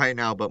comment right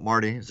now, but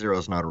Marty, 0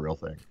 is not a real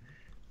thing.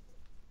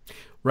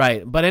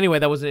 Right. But anyway,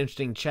 that was an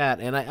interesting chat,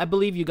 and I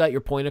believe you got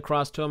your point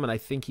across to him, and I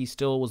think he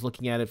still was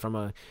looking at it from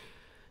a.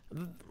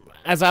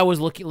 As I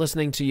was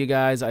listening to you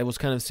guys, I was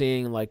kind of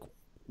seeing like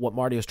what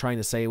Marty was trying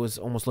to say was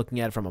almost looking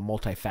at it from a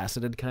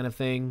multifaceted kind of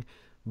thing,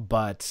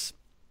 but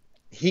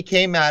he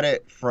came at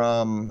it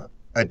from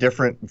a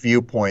different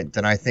viewpoint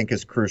than I think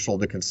is crucial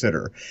to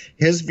consider.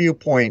 His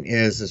viewpoint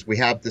is we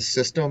have this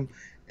system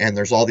and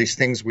there's all these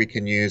things we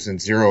can use,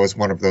 and 0 is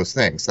one of those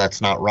things.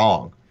 That's not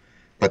wrong,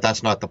 but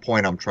that's not the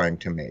point I'm trying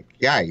to make.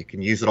 Yeah, you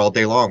can use it all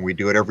day long. We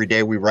do it every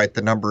day. We write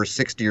the number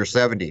 60 or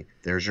 70.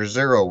 There's your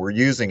 0. We're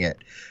using it.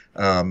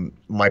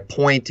 My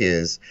point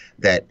is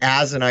that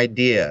as an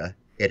idea,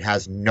 it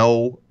has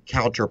no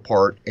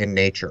counterpart in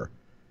nature.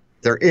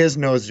 There is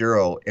no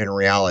 0 in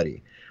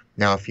reality.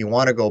 Now, if you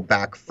want to go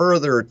back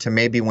further to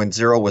maybe when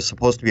 0 was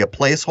supposed to be a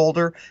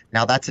placeholder,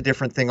 now that's a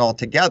different thing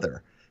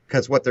altogether.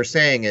 Because what they're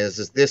saying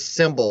is this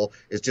symbol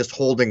is just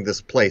holding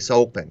this place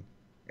open.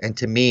 And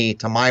to me,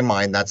 to my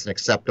mind, that's an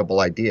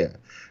acceptable idea.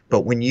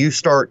 But when you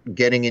start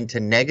getting into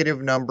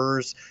negative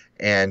numbers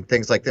and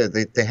things like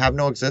that, they have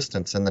no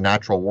existence in the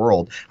natural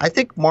world. I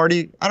think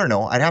Marty, I don't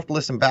know, I'd have to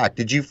listen back.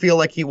 Did you feel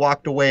like he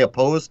walked away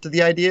opposed to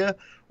the idea,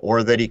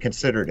 or that he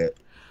considered it?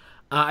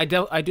 I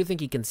do think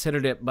he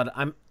considered it, but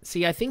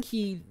I think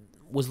he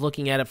was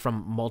looking at it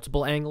from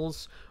multiple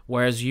angles,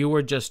 whereas you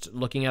were just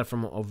looking at it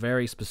from a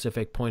very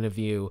specific point of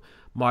view.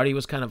 Marty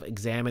was kind of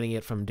examining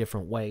it from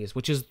different ways,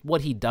 which is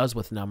what he does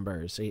with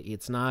numbers.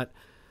 It's not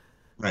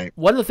right.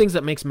 One of the things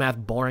that makes math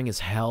boring as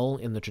hell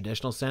in the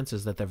traditional sense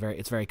is that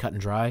it's very cut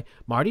and dry.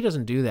 Marty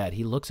doesn't do that.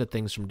 He looks at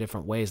things from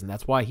different ways, and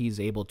that's why he's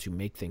able to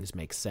make things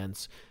make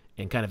sense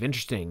and kind of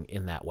interesting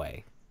in that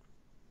way.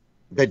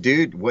 The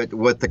dude,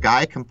 what the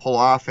guy can pull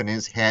off in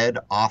his head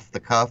off the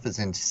cuff is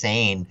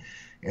insane.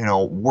 You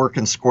know,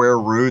 working square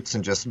roots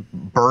and just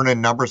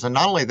burning numbers. And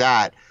not only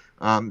that,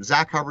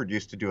 Zach Hubbard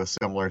used to do a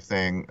similar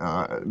thing,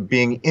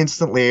 being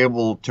instantly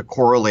able to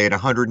correlate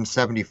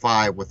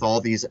 175 with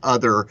all these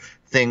other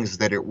things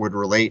that it would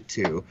relate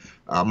to.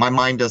 My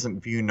mind doesn't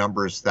view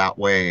numbers that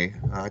way.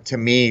 To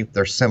me,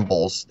 they're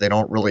symbols. They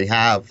don't really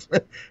have,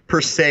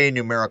 per se,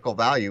 numerical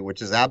value,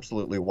 which is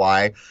absolutely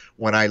why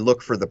when I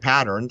look for the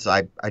patterns,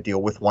 I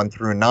deal with 1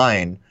 through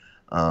 9.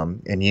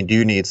 And you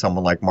do need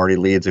someone like Marty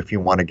Leeds if you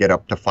want to get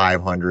up to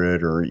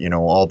 500 or, you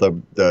know, all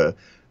the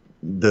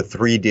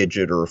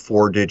 3-digit or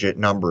 4-digit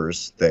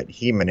numbers that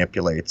he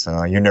manipulates.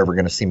 You're never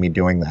going to see me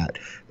doing that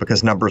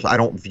because numbers, I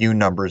don't view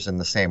numbers in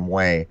the same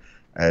way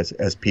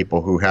as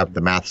people who have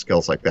the math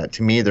skills like that.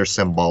 To me, they're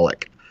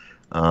symbolic.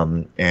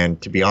 And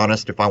to be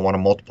honest, if I want to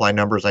multiply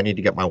numbers, I need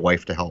to get my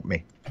wife to help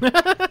me.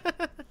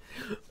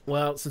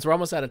 Well, since we're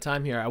almost out of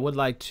time here, I would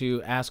like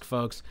to ask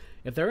folks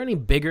if there are any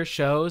bigger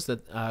shows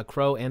that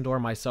Crow and or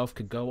myself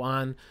could go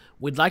on.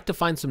 We'd like to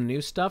find some new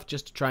stuff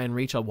just to try and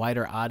reach a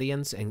wider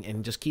audience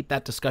and just keep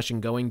that discussion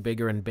going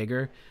bigger and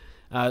bigger.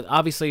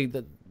 Obviously,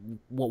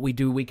 what we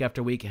do week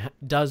after week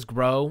does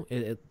grow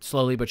it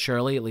slowly but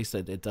surely, at least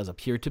it does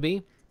appear to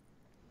be.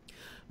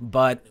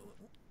 But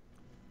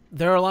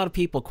there are a lot of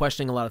people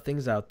questioning a lot of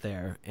things out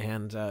there,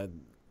 and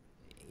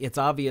it's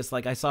obvious.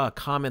 Like I saw a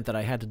comment that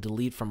I had to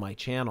delete from my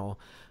channel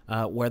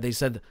where they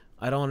said,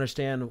 I don't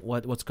understand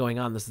what's going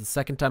on. This is the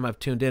second time I've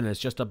tuned in, and it's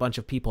just a bunch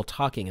of people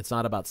talking. It's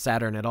not about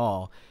Saturn at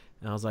all.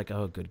 And I was like,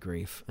 oh, good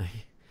grief.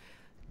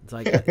 It's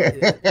like,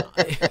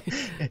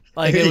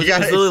 like it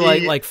was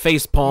really like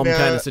face palm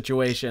kind of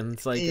situation.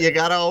 It's like you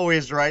gotta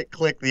always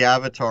right-click the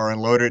avatar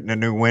and load it in a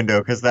new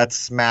window because that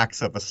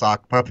smacks of a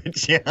sock puppet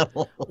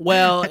channel.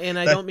 Well, and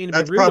I don't mean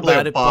to be rude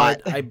about it,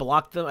 but I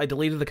blocked them. I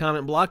deleted the comment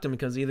and blocked them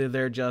because either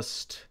they're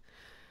just,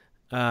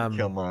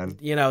 come on,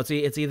 you know,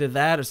 it's either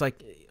that or it's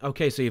like,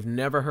 okay, so you've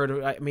never heard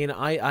of. I mean,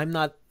 I'm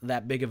not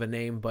that big of a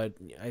name, but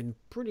I'm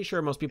pretty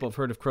sure most people have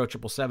heard of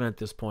CRROW777 at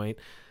this point.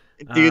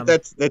 Dude,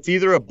 that's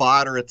either a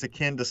bot or it's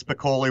akin to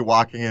Spicoli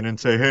walking in and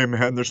say, "Hey,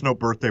 man, there's no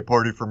birthday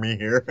party for me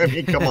here." I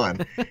mean, come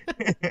on.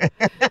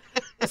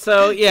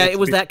 So yeah, it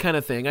was that kind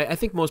of thing. I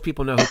think most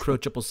people know who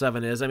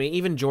CRROW777 is. I mean,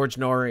 even George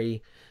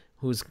Norrie,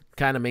 who's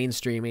kind of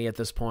mainstreamy at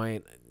this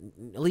point,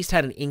 at least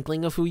had an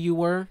inkling of who you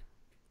were.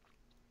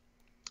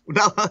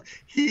 No,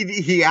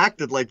 he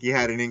acted like he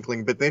had an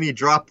inkling, but then he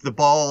dropped the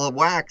ball of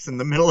wax in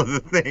the middle of the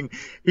thing.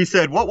 He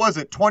said, "What was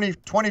it,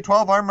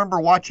 2012? I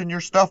remember watching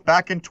your stuff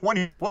back in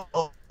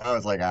 2012." I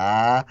was like,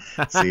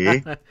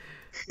 see?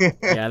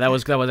 Yeah, that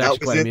was actually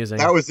quite amusing.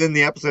 That was in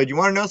the episode. You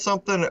want to know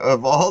something?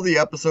 Of all the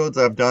episodes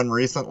I've done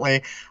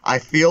recently, I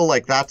feel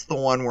like that's the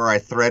one where I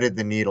threaded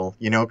the needle,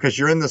 because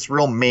you're in this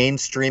real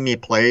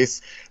mainstreamy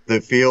place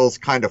that feels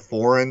kind of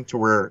foreign to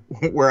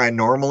where I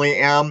normally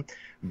am.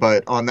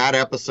 But on that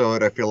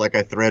episode, I feel like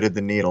I threaded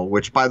the needle,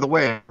 which, by the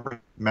way,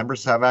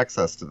 members have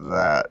access to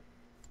that.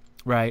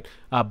 Right.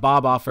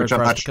 Bob offered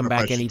for us to come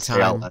back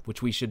anytime, out.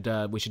 which we should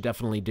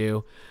definitely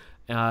do.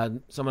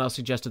 Someone else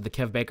suggested the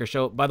Kev Baker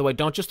show. By the way,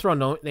 don't just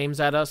throw names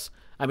at us.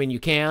 I mean, you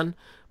can,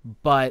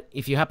 but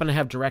if you happen to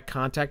have direct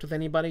contact with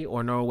anybody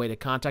or know a way to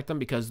contact them,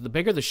 because the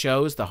bigger the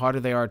shows, the harder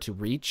they are to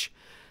reach.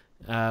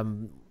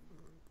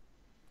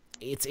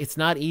 It's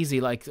not easy.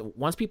 Like,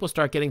 once people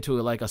start getting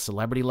to like a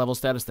celebrity level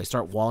status, they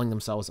start walling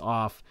themselves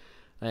off.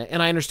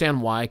 And I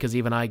understand why, because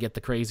even I get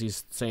the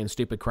crazies saying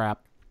stupid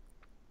crap.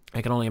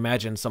 I can only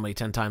imagine somebody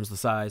 10 times the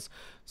size.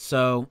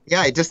 So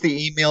yeah, just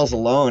the emails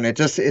alone,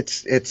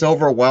 it's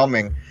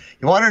overwhelming.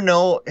 You want to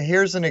know?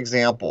 Here's an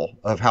example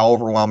of how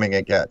overwhelming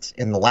it gets.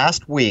 In the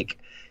last week,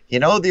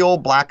 the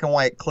old black and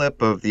white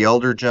clip of the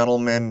elder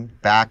gentleman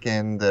back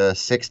in the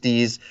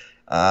 '60s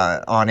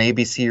on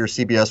ABC or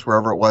CBS,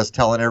 wherever it was,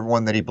 telling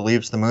everyone that he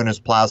believes the moon is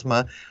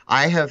plasma.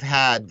 I have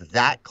had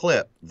that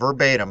clip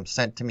verbatim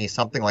sent to me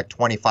something like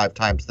 25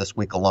 times this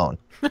week alone.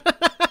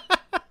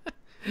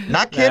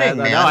 Not kidding,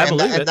 man. No, I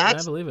believe it. I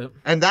believe it.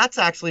 And that's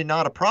actually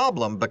not a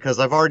problem because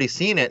I've already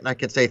seen it and I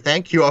can say,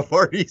 thank you, I've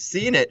already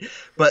seen it.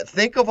 But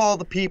think of all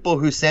the people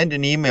who send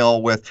an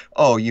email with,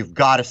 oh, you've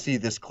got to see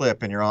this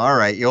clip. And you're all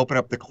right, you open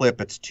up the clip,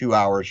 it's 2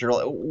 hours. You're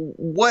like,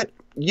 what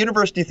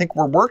universe do you think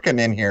we're working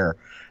in here?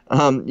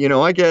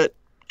 I get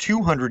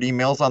 200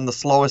 emails on the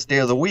slowest day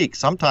of the week.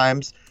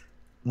 Sometimes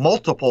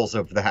multiples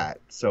of that.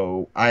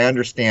 So I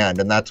understand,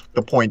 and that's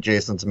the point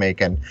Jason's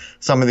making.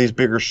 Some of these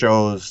bigger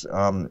shows,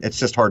 it's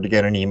just hard to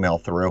get an email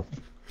through.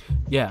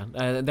 Yeah,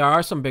 there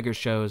are some bigger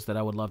shows that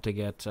I would love to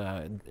get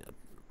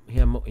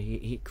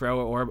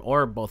CRROW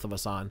or both of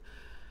us on.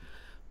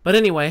 But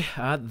anyway,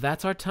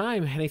 that's our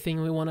time.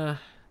 Anything we want to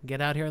get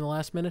out here in the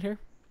last minute here?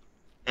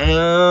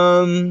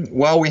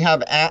 Well, we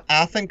have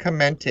Athen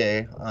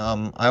Clemente.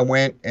 I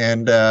went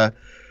and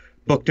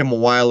booked him a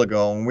while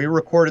ago, and we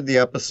recorded the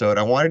episode.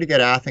 I wanted to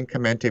get Athen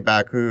Clemente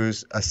back,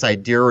 who's a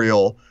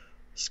sidereal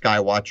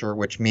skywatcher,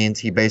 which means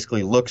he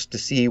basically looks to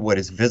see what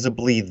is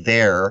visibly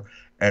there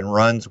and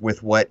runs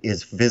with what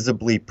is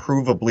visibly,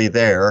 provably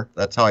there.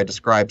 That's how I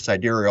describe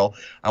sidereal.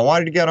 I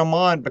wanted to get him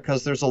on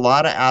because there's a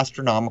lot of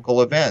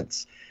astronomical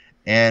events,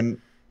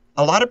 and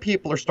a lot of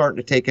people are starting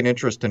to take an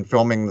interest in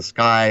filming the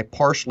sky,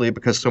 partially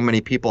because so many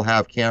people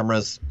have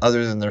cameras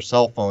other than their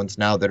cell phones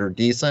now that are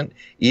decent.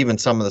 Even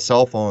some of the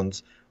cell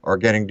phones are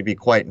getting to be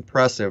quite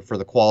impressive for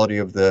the quality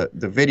of the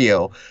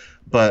video.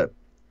 But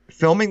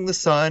filming the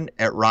sun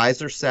at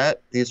rise or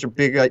set, these are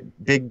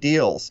big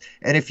deals.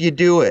 And if you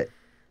do it,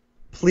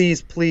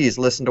 please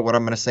listen to what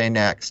I'm going to say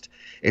next.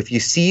 If you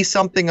see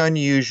something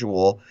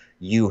unusual,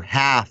 you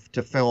have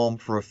to film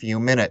for a few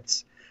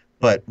minutes.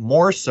 But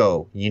more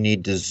so, you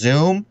need to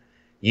zoom,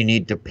 you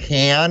need to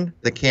pan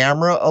the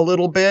camera a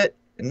little bit,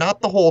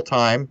 not the whole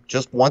time,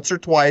 just once or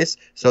twice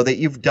so that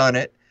you've done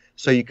it.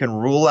 So you can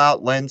rule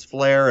out lens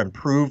flare and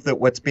prove that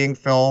what's being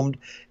filmed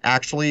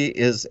actually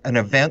is an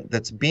event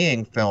that's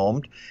being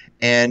filmed.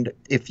 And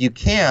if you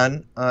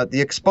can, the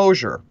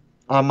exposure.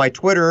 On my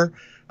Twitter,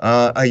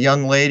 a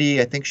young lady,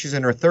 I think she's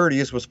in her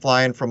 30s, was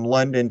flying from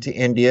London to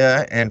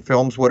India and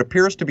films what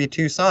appears to be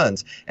two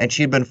suns. And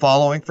she'd been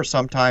following for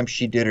some time.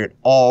 She did it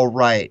all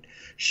right.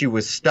 She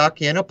was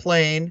stuck in a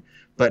plane,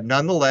 but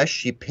nonetheless,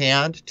 she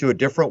panned to a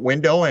different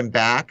window and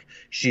back.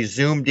 She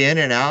zoomed in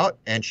and out,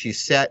 and she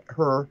set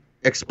her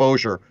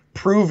exposure,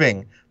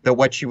 proving that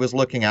what she was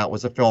looking at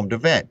was a filmed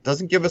event.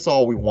 Doesn't give us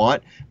all we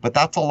want, but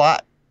that's a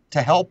lot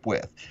to help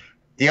with.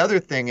 The other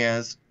thing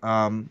is,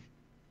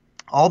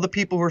 all the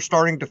people who are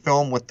starting to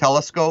film with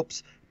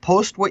telescopes,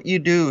 post what you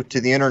do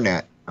to the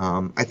internet.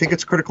 I think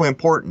it's critically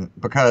important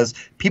because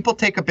people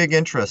take a big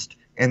interest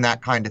in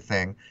that kind of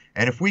thing.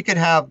 And if we could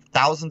have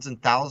thousands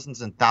and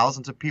thousands and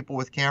thousands of people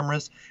with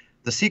cameras,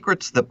 the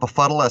secrets that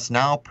befuddle us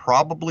now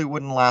probably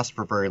wouldn't last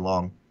for very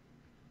long.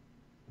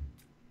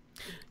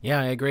 Yeah,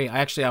 I agree.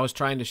 I was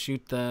trying to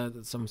shoot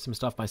some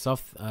stuff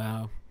myself.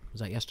 Was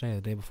that yesterday or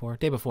the day before?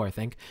 Day before, I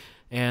think.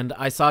 And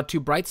I saw two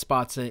bright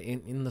spots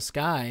in the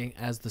sky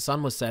as the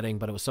sun was setting,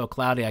 but it was so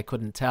cloudy I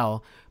couldn't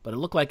tell. But it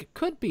looked like it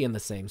could be in the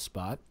same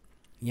spot.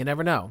 You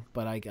never know.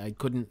 But I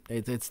couldn't.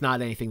 It's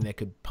not anything that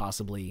could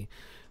possibly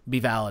be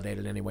validated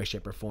in any way,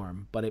 shape, or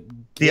form. But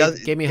it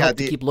gave me hope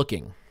to keep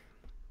looking.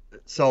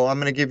 So I'm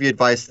going to give you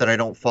advice that I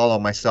don't follow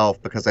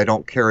myself because I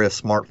don't carry a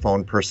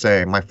smartphone per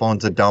se. My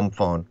phone's a dumb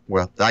phone.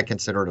 Well, I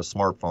consider it a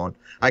smartphone.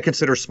 I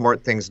consider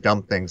smart things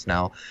dumb things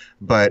now.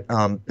 But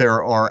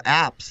there are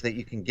apps that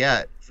you can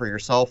get for your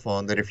cell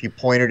phone that if you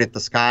point it at the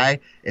sky,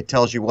 it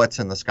tells you what's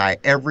in the sky.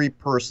 Every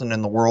person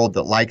in the world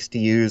that likes to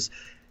use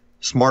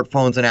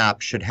smartphones and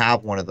apps should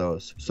have one of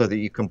those so that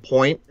you can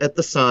point at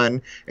the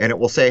sun and it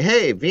will say,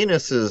 hey,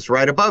 Venus is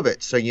right above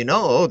it. So you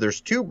know, oh,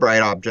 there's 2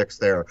 bright objects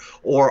there.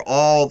 Or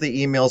all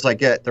the emails I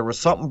get, there was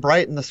something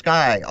bright in the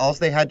sky. All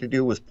they had to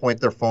do was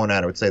point their phone at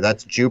it. It would say,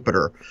 that's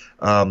Jupiter.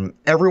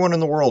 Everyone in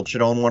the world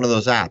should own one of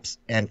those apps.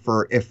 And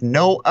for, if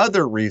no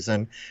other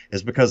reason,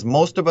 is because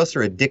most of us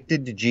are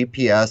addicted to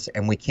GPS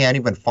and we can't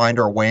even find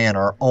our way in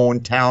our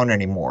own town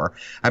anymore.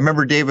 I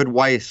remember David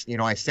Weiss,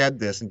 I said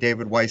this, and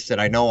David Weiss said,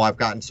 I know I've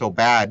gotten so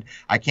bad,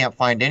 I can't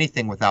find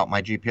anything without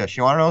my GPS.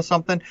 You want to know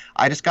something?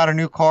 I just got a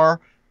new car,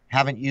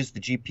 haven't used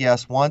the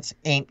GPS once,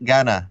 ain't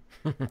gonna.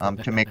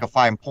 To make a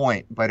fine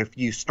point. But if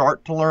you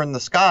start to learn the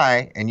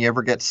sky and you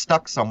ever get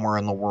stuck somewhere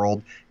in the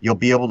world, you'll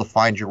be able to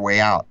find your way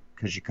out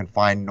because you can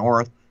find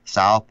north,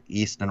 south,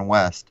 east, and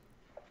west.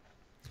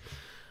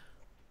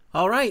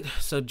 All right,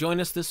 so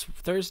join us this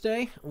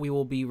Thursday. We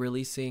will be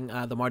releasing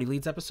the Marty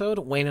Leeds episode.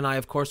 Wayne and I,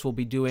 of course, will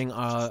be doing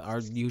our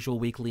usual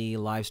weekly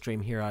live stream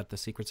here at the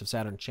Secrets of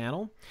Saturn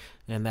channel,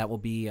 and that will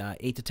be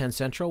 8 to 10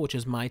 Central, which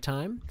is my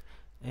time.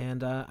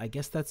 And I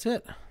guess that's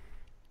it.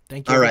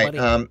 Thank you, everybody.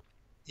 All right.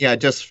 Yeah,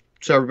 just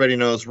so everybody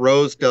knows,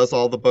 Rose does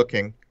all the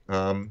booking,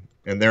 and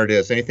there it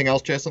is. Anything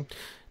else, Jason?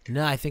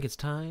 No, I think it's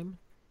time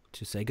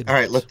to say goodnight. All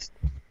right,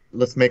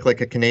 let's make like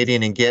a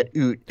Canadian and get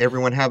oot.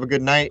 Everyone have a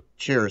good night.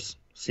 Cheers.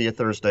 See you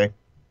Thursday.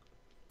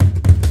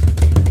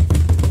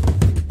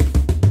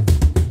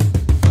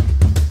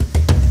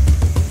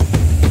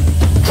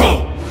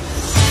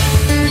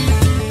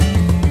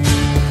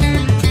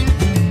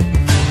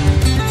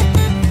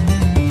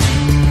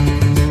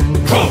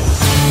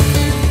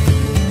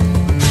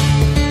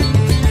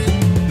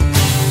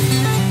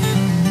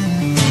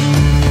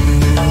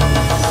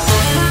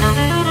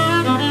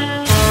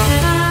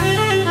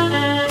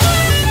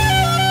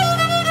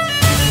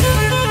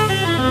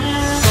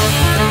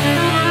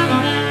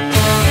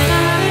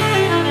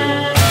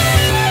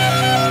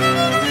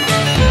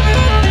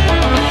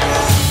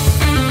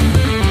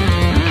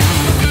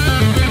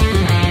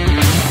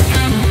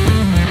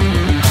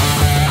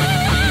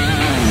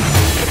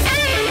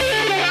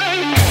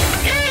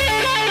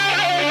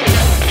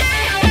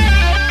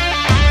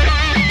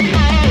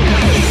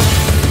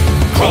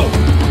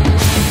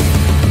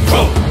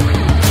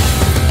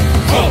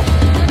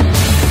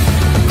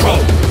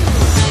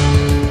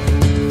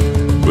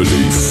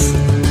 Belief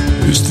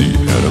is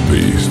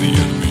the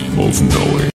enemy of knowing.